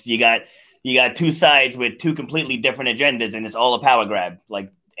 So it's you got 2 sides with 2 completely different agendas, and it's all a power grab.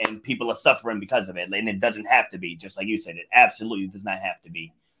 And people are suffering because of it, and it doesn't have to be. Just like you said, it absolutely does not have to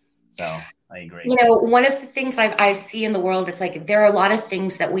be. So I agree. One of the things I see in the world is like there are a lot of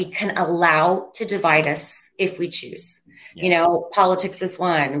things that we can allow to divide us if we choose. Yeah. Politics is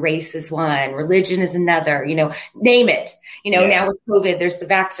one, race is one, religion is another, name it. Now with COVID, there's the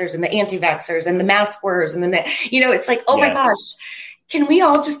vaxxers and the anti-vaxxers and the mask wearers. And then, it's like, oh my gosh, can we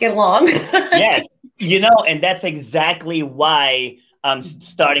all just get along? Yes. And that's exactly why I'm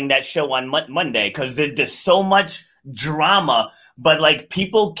starting that show on Monday, because there's so much drama, but like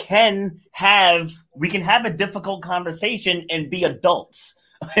we can have a difficult conversation and be adults.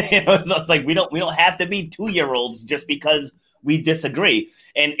 It's like we don't have to be 2-year-olds just because we disagree,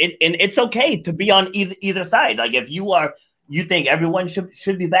 and it's okay to be on either side. Like if you think everyone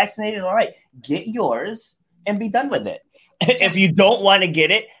should be vaccinated, all right, get yours and be done with it. If you don't want to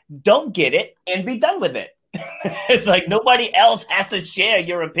get it, don't get it and be done with it. It's like nobody else has to share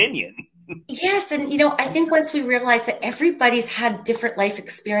your opinion. Yes. And, I think once we realize that everybody's had different life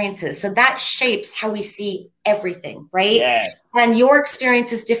experiences, so that shapes how we see everything, right? Yes. And your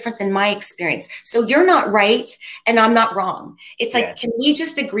experience is different than my experience. So you're not right and I'm not wrong. It's like, Can we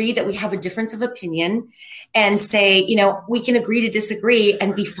just agree that we have a difference of opinion and say, we can agree to disagree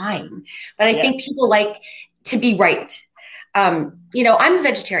and be fine. But I think people like to be right. I'm a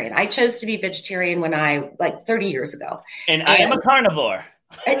vegetarian. I chose to be vegetarian when 30 years ago. And I am a carnivore.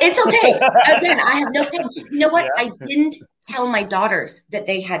 It's okay. Again, I have no pain. You know what? Yeah. I didn't tell my daughters that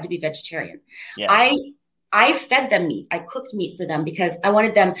they had to be vegetarian. Yeah. I fed them meat. I cooked meat for them because I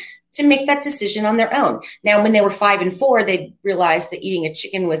wanted them to make that decision on their own. Now, when they were 5 and 4, they realized that eating a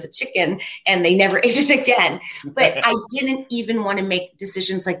chicken was a chicken and they never ate it again. But I didn't even want to make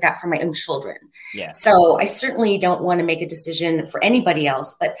decisions like that for my own children. Yeah. So I certainly don't want to make a decision for anybody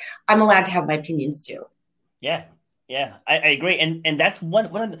else, but I'm allowed to have my opinions too. Yeah. Yeah, I agree. And that's one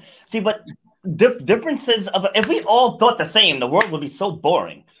of the, but differences of, if we all thought the same, the world would be so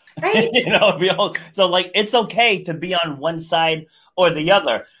boring. Right. It's okay to be on one side or the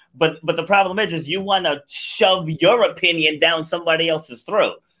other. But the problem is you want to shove your opinion down somebody else's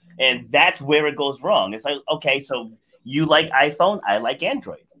throat. And that's where it goes wrong. It's like, okay, so you like iPhone, I like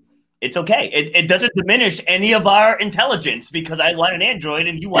Android. It's okay. It doesn't diminish any of our intelligence because I want an Android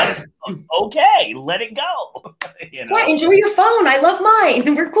and you want it. Okay, let it go. You know? Yeah, enjoy your phone. I love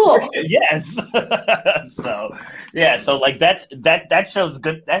mine. We're cool. Yes. So like that show's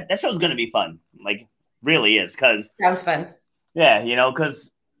good. That show's gonna be fun. Like really is because sounds fun. Yeah,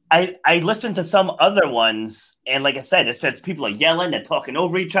 because I listened to some other ones, and like I said, it says people are yelling, they're talking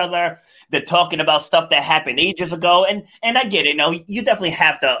over each other, they're talking about stuff that happened ages ago, and I get it. You definitely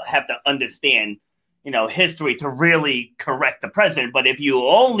have to understand, history to really correct the president. But if you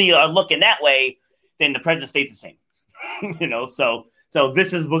only are looking that way, then the president stays the same. So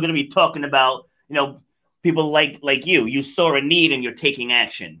this is we're going to be talking about, people like you. You saw a need and you're taking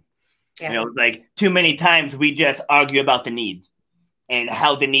action. Yeah. Like too many times we just argue about the need and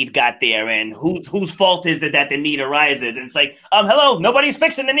how the need got there and whose fault is it that the need arises. And it's like, hello, nobody's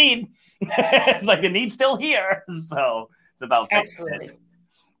fixing the need. It's like the need's still here. So it's about absolutely. It.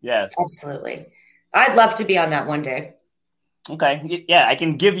 Yes. Absolutely. I'd love to be on that one day. Okay. Yeah, I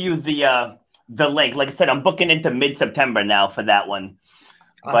can give you the link. Like I said, I'm booking into mid-September now for that one.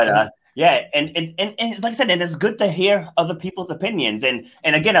 Awesome. But yeah, and like I said, and it's good to hear other people's opinions. And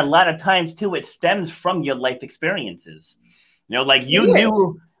again, a lot of times too, it stems from your life experiences. Like you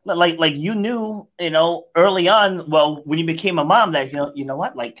knew, like you knew, early on. Well, when you became a mom, that you know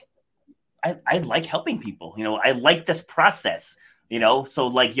what, like I like helping people. I like this process. So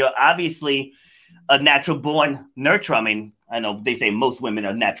like you're obviously a natural born nurturer. I mean, I know they say most women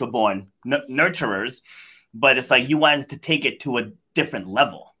are natural born nurturers, but it's like you wanted to take it to a different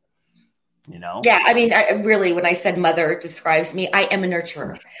level. Yeah, I mean, really, when I said mother describes me, I am a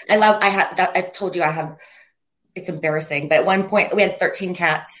nurturer. I've told you it's embarrassing, but at one point we had 13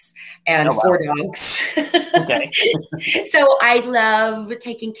 cats and 4 dogs. Okay. So I love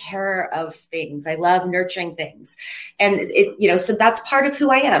taking care of things. I love nurturing things. And so that's part of who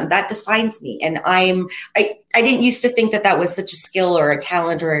I am. That defines me. And I didn't used to think that was such a skill or a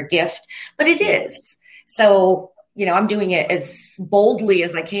talent or a gift, but it is. So, I'm doing it as boldly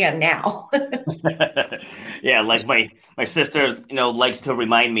as I can now. Yeah, like my sister, likes to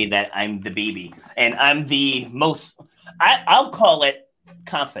remind me that I'm the baby, and I'm the most. I'll call it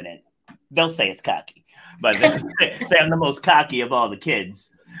confident. They'll say it's cocky, but they say I'm the most cocky of all the kids.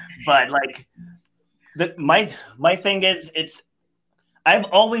 But like, my thing is, I've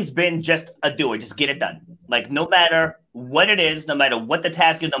always been just a doer, just get it done. Like no matter what it is, no matter what the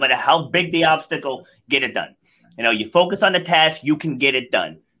task is, no matter how big the obstacle, get it done. You focus on the task, you can get it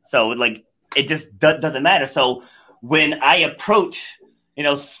done. So like, it just doesn't matter. So when I approach,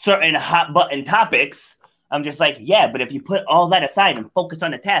 certain hot button topics, I'm just like, yeah, but if you put all that aside and focus on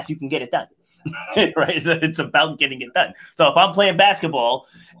the task, you can get it done. Right? So it's about getting it done. So if I'm playing basketball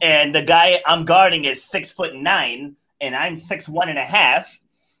and the guy I'm guarding is 6'9" and I'm 6'1.5",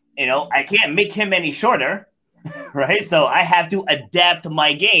 I can't make him any shorter. Right? So I have to adapt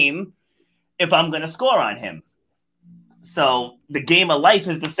my game if I'm going to score on him. So the game of life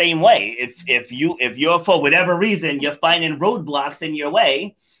is the same way. If you're for whatever reason you're finding roadblocks in your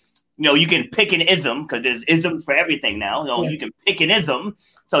way, you can pick an ism because there's isms for everything now. You can pick an ism,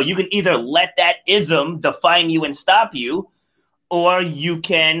 so you can either let that ism define you and stop you, or you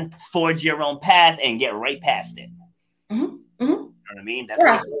can forge your own path and get right past it. Mm-hmm. Mm-hmm. You know what I mean? That's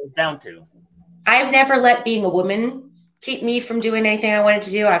what it goes down to. I've never let being a woman keep me from doing anything I wanted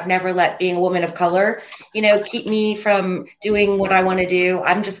to do. I've never let being a woman of color, keep me from doing what I want to do.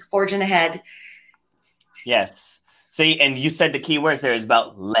 I'm just forging ahead. Yes. See, and you said the key words there is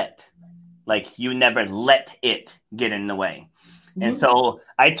about let. Like you never let it get in the way. Mm-hmm. And so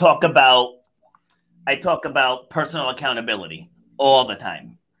I talk about personal accountability all the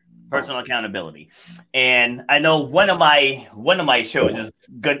time. Personal accountability. And I know one of my shows is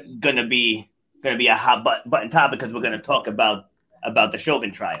gonna be a hot button topic because we're going to talk about the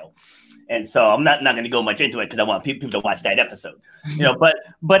Chauvin trial. And so I'm not going to go much into it because I want people to watch that episode,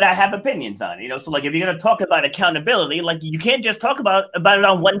 but I have opinions on it, so like if you're going to talk about accountability, like you can't just talk about it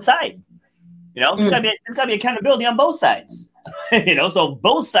on one side, there's got to be accountability on both sides, so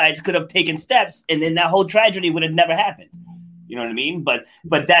both sides could have taken steps and then that whole tragedy would have never happened. You know what I mean? But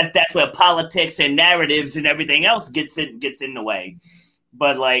that's where politics and narratives and everything else gets in the way.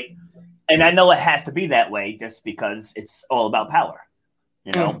 But like, and I know it has to be that way just because it's all about power,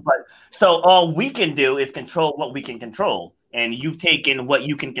 But so all we can do is control what we can control. And you've taken what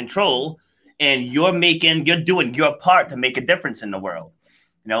you can control and you're doing your part to make a difference in the world.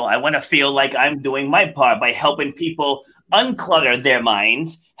 I want to feel like I'm doing my part by helping people unclutter their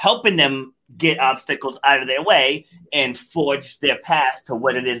minds, helping them get obstacles out of their way and forge their path to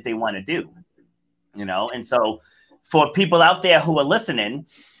what it is they want to do, And so for people out there who are listening,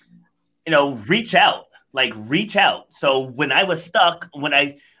 reach out, reach out. So when I was stuck,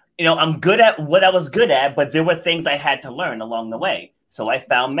 I'm good at what I was good at, but there were things I had to learn along the way. So I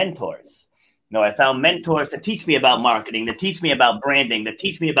found mentors. I found mentors to teach me about marketing, to teach me about branding, to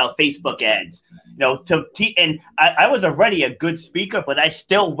teach me about Facebook ads, and I was already a good speaker, but I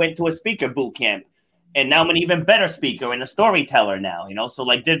still went to a speaker boot camp. And now I'm an even better speaker and a storyteller now, So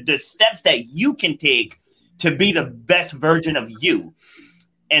there's steps that you can take to be the best version of you.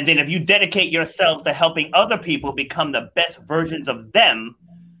 And then if you dedicate yourself to helping other people become the best versions of them,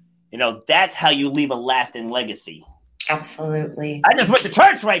 that's how you leave a lasting legacy. Absolutely. I just went to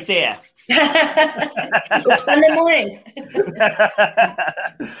church right there. It's Sunday morning.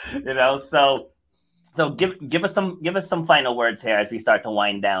 So give us some final words here as we start to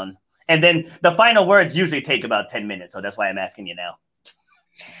wind down. And then the final words usually take about 10 minutes. So that's why I'm asking you now.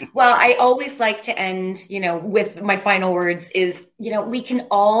 Well, I always like to end, with my final words is, we can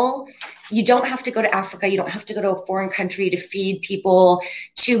all, you don't have to go to Africa. You don't have to go to a foreign country to feed people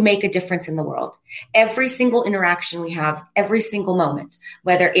to make a difference in the world. Every single interaction we have, every single moment,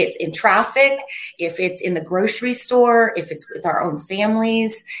 whether it's in traffic, if it's in the grocery store, if it's with our own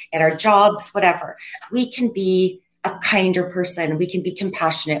families, at our jobs, whatever, we can be a kinder person. We can be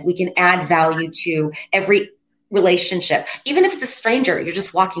compassionate. We can add value to every relationship. Even if it's a stranger, you're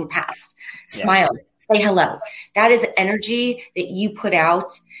just walking past, smile, say hello. That is energy that you put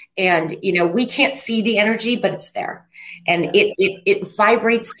out. And, we can't see the energy, but it's there. And it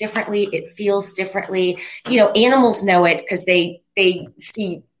vibrates differently. It feels differently. Animals know it because they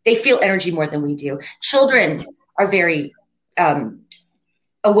feel energy more than we do. Children are very,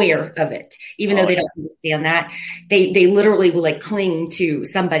 aware of it, even though they don't understand that. They literally will cling to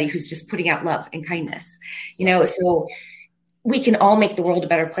somebody who's just putting out love and kindness, so we can all make the world a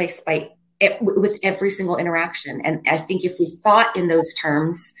better place with every single interaction. And I think if we thought in those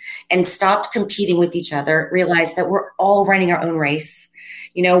terms and stopped competing with each other, realized that we're all running our own race,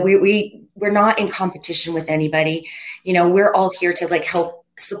 we're not in competition with anybody, we're all here to help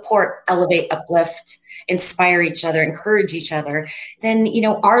support, elevate, uplift, inspire each other, encourage each other, then,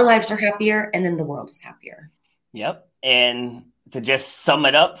 our lives are happier and then the world is happier. Yep. And to just sum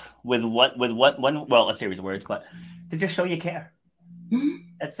it up with a series of words, but to just show you care. Mm-hmm.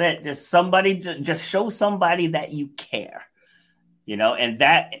 That's it. Just show somebody that you care, and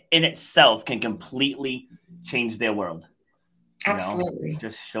that in itself can completely change their world. Absolutely.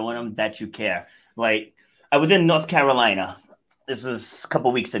 Just showing them that you care. I was in North Carolina. This was a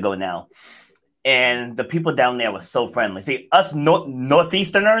couple weeks ago now. And the people down there were so friendly. See, us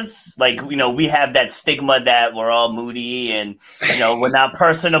Northeasterners, we have that stigma that we're all moody and, we're not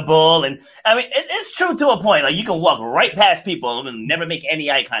personable. And I mean, it's true to a point. You can walk right past people and never make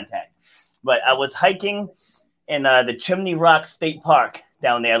any eye contact. But I was hiking in the Chimney Rock State Park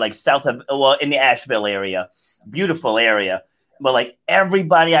down there, in the Asheville area. Beautiful area. But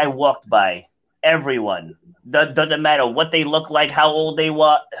everybody I walked by, everyone. Doesn't matter what they look like, how old they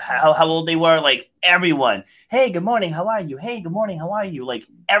were, everyone. Hey, good morning. How are you? Hey, good morning. How are you?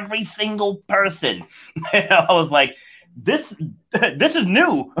 Every single person. I was like, this is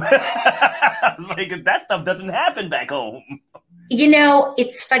new. I was that stuff doesn't happen back home.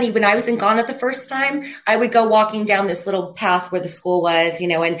 It's funny. When I was in Ghana the first time, I would go walking down this little path where the school was,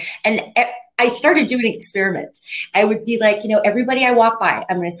 and I started doing an experiment. I would be everybody I walk by,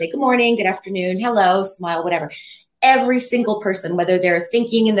 I'm going to say good morning, good afternoon, hello, smile, whatever. Every single person, whether they're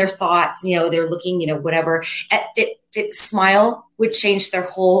thinking in their thoughts, they're looking, whatever, the smile would change their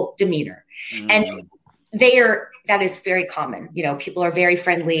whole demeanor. Mm. And that is very common. People are very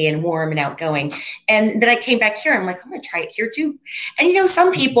friendly and warm and outgoing. And then I came back here. I'm I'm going to try it here too. And,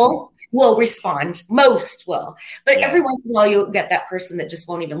 some people will respond. Most will. But every once in a while, you'll get that person that just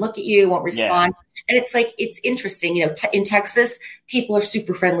won't even look at you, won't respond. Yeah. And it's it's interesting. In Texas, people are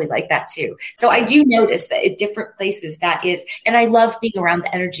super friendly like that too. So I do notice that at different places that is, and I love being around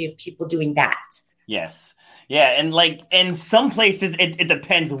the energy of people doing that. Yes. Yeah. And in some places, it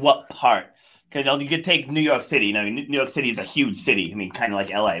depends what part. Because you could take New York City. New York City is a huge city. I mean, kind of like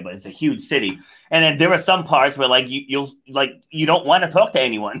LA, but it's a huge city. And then there are some parts where you don't want to talk to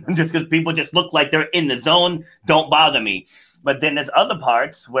anyone just because people just look like they're in the zone. Don't bother me. But then there's other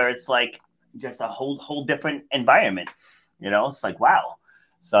parts where it's just a whole different environment. It's wow.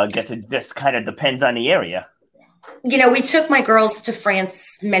 So I guess it just kind of depends on the area. We took my girls to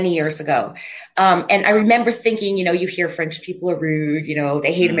France many years ago. And I remember thinking, you hear French people are rude,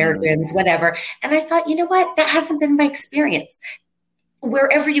 they hate Americans, whatever. And I thought, what? That hasn't been my experience.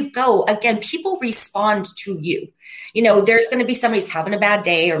 Wherever you go, again, people respond to you. There's going to be somebody who's having a bad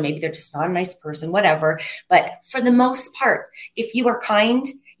day, or maybe they're just not a nice person, whatever. But for the most part, if you are kind,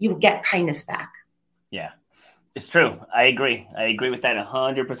 you get kindness back. Yeah, it's true. I agree with that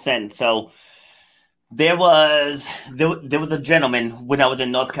 100%. So there was a gentleman when I was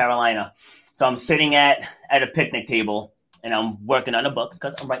in North Carolina. So I'm sitting at a picnic table and I'm working on a book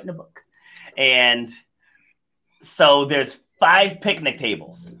because I'm writing a book. And so there's 5 picnic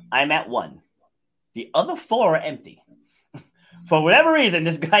tables. I'm at one. The other 4 are empty. For whatever reason,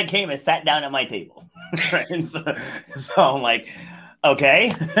 this guy came and sat down at my table. Right? So I'm like,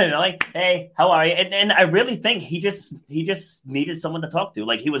 okay. And I'm like, hey, how are you? And I really think he just needed someone to talk to.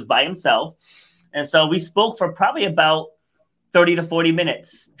 Like, he was by himself. And so we spoke for probably about 30 to 40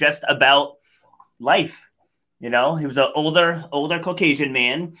 minutes just about life. He was an older Caucasian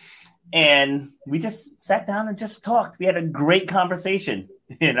man. And we just sat down and just talked. We had a great conversation,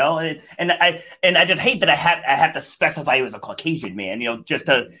 and I just hate that I have to specify he was a Caucasian man, just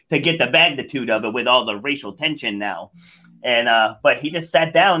to get the magnitude of it with all the racial tension now. And but he just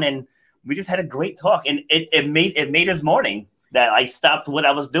sat down and we just had a great talk, and it made his morning that I stopped what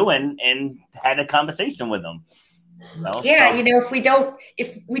I was doing and had a conversation with him. Yeah,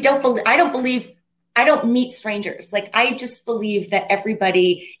 I don't meet strangers. Like, I just believe that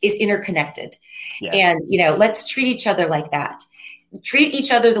everybody is interconnected. Yes. And, let's treat each other like that. Treat each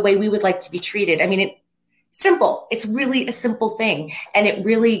other the way we would like to be treated. I mean, it's simple. It's really a simple thing. And it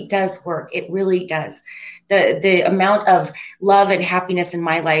really does work. It really does. The amount of love and happiness in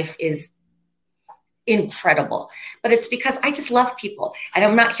my life is incredible, but it's because I just love people, and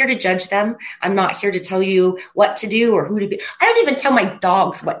I'm not here to judge them. I'm not here to tell you what to do or who to be. I don't even tell my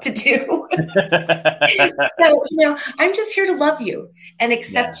dogs what to do. So, I'm just here to love you and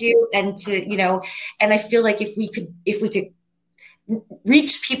accept you, and to, and I feel like if we could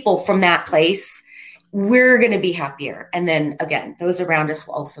reach people from that place, we're going to be happier. And then again, those around us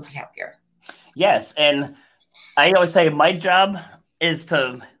will also be happier. Yes. And I always say my job is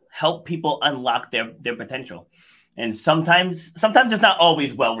to help people unlock their potential. And sometimes it's not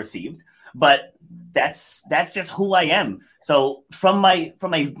always well received, but that's just who I am. So from my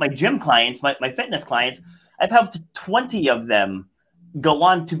gym clients, my fitness clients, I've helped 20 of them go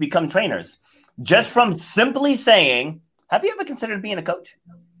on to become trainers just from simply saying, have you ever considered being a coach?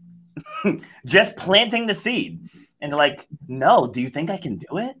 Just planting the seed. And they're like, no, do you think I can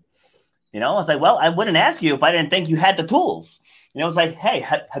do it? I was like, well, I wouldn't ask you if I didn't think you had the tools. It's like, hey,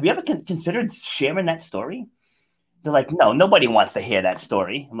 have you ever considered sharing that story? They're like, no, nobody wants to hear that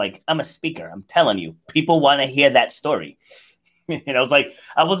story. I'm like, I'm a speaker. I'm telling you, people want to hear that story. It's like,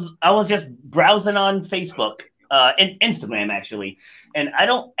 I was just browsing on Facebook, and Instagram actually. And I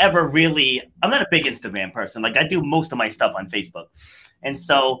don't ever I'm not a big Instagram person. Like, I do most of my stuff on Facebook. And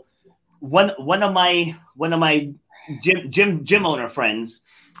so one of my gym owner friends,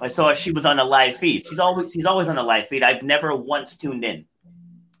 I saw she was on a live feed. She's always on a live feed. I've never once tuned in.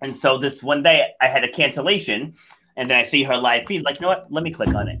 And so this one day I had a cancellation, and then I see her live feed. Like, you know what? Let me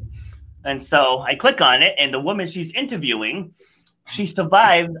click on it. And so I click on it, and the woman she's interviewing, she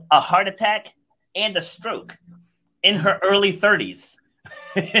survived a heart attack and a stroke in her early 30s.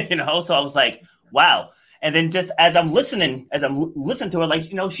 So I was like, wow. And then just as I'm listening to her, like,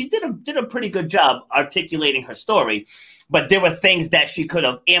 she did a pretty good job articulating her story, but there were things that she could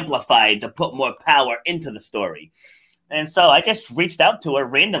have amplified to put more power into the story. And so I just reached out to her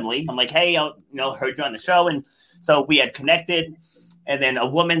randomly. I'm like, hey, I heard you on the show. And so we had connected. And then a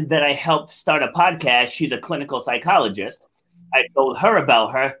woman that I helped start a podcast, she's a clinical psychologist. I told her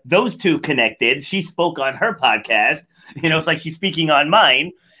about her. Those two connected. She spoke on her podcast. It's like she's speaking on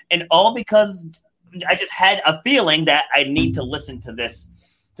mine. And all because I just had a feeling that I need to listen to this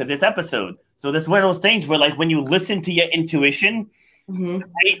episode. So this is one of those things where, like, when you listen to your intuition,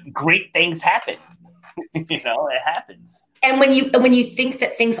 great things happen. It happens. And when you think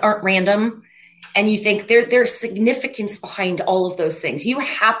that things aren't random, and you think there's significance behind all of those things, you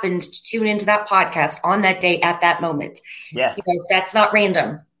happened to tune into that podcast on that day at that moment. Yeah, that's not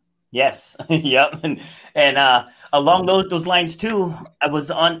random. Yes. Yep. And along those lines too,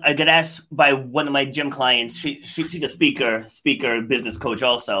 I got asked by one of my gym clients. She's a speaker, business coach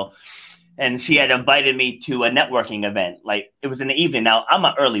also. And she had invited me to a networking event. Like, it was in the evening. Now, I'm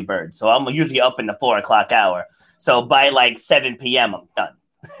an early bird, so I'm usually up in the 4 o'clock hour. So by like 7 p.m., I'm done.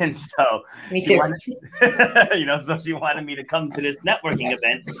 And so she wanted me to come to this networking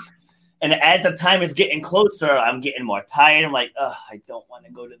event. And as the time is getting closer, I'm getting more tired. I'm like, I don't want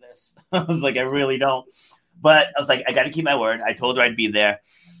to go to this. I was like, I really don't. But I was like, I got to keep my word. I told her I'd be there.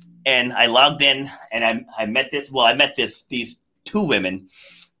 And I logged in, and I met these 2 women.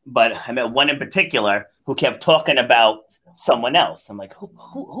 But I met one in particular who kept talking about someone else. I'm like,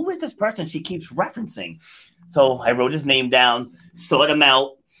 who is this person she keeps referencing? So I wrote his name down, sought him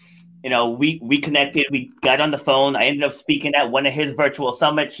out, we connected. We got on the phone. I ended up speaking at one of his virtual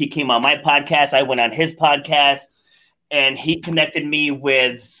summits. He came on my podcast. I went on his podcast, and he connected me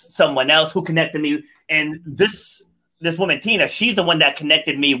with someone else who connected me. And this woman, Tina, she's the one that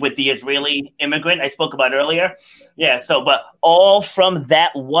connected me with the Israeli immigrant I spoke about earlier. Yeah. So, but all from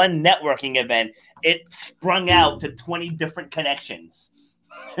that one networking event, it sprung out to 20 different connections.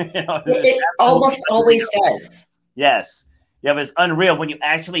 It almost always does. Yes. Yeah, but it's unreal when you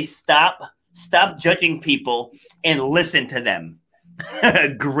actually stop judging people and listen to them.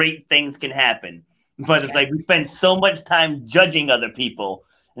 Great things can happen. But it's like we spend so much time judging other people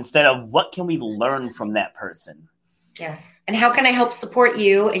instead of what can we learn from that person. Yes. And how can I help support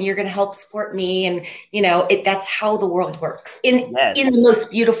you? And you're going to help support me. And, that's how the world works in the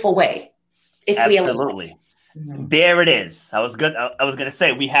most beautiful way. Absolutely. There it is. I was going to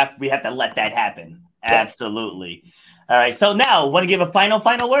say we have to let that happen. Yes. Absolutely. All right. So now, want to give a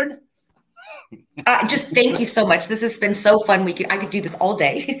final word? Just thank you so much. This has been so fun. I could do this all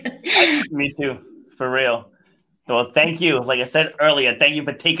day. Me too. For real. So thank you. Like I said earlier, thank you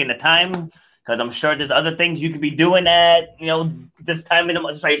for taking the time, because I'm sure there's other things you could be doing at, this time in the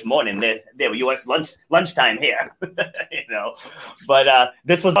morning. It's morning. There you watch lunchtime here, But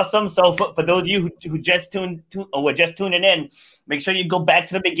this was awesome. So for those of you who just were just tuning in, make sure you go back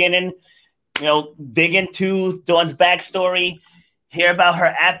to the beginning. Dig into Dawn's backstory, hear about her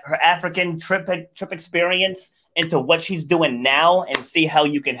African trip experience, into what she's doing now, and see how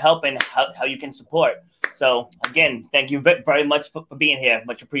you can help and how you can support. So again, thank you very much for being here.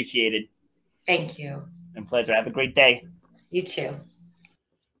 Much appreciated. Thank you. And pleasure. Have a great day. You too.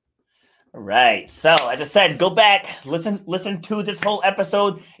 All right. So as I said, go back, listen to this whole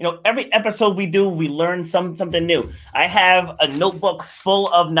episode. Every episode we do, we learn something new. I have a notebook full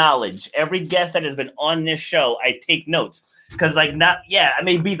of knowledge. Every guest that has been on this show, I take notes, because I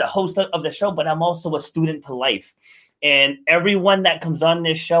may be the host of the show, but I'm also a student to life. And everyone that comes on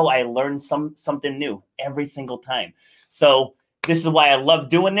this show, I learn something new every single time. So this is why I love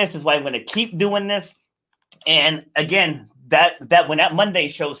doing this. This is why I'm going to keep doing this. And again, that when that Monday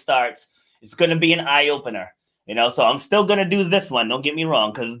show starts, it's going to be an eye-opener, so I'm still going to do this one. Don't get me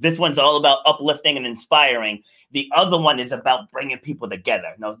wrong, because this one's all about uplifting and inspiring. The other one is about bringing people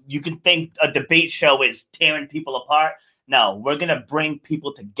together. Now, you can think a debate show is tearing people apart. No, we're going to bring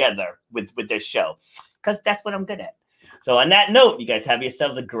people together with this show, because that's what I'm good at. So on that note, you guys have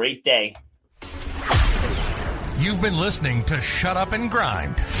yourselves a great day. You've been listening to Shut Up and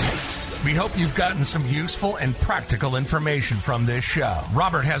Grind. We hope you've gotten some useful and practical information from this show.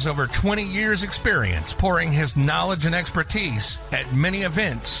 Robert has over 20 years experience pouring his knowledge and expertise at many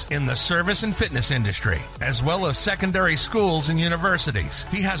events in the service and fitness industry, as well as secondary schools and universities.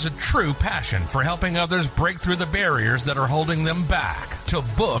 He has a true passion for helping others break through the barriers that are holding them back. To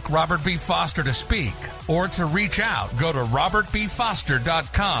book Robert B. Foster to speak or to reach out, go to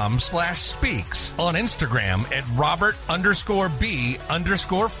robertbfoster.com/speaks, on Instagram at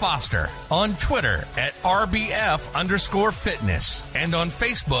Robert_B_Foster, on Twitter at RBF_fitness, and on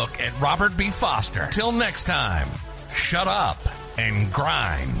Facebook at Robert B. Foster. Till next time, shut up and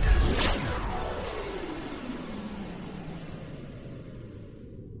grind.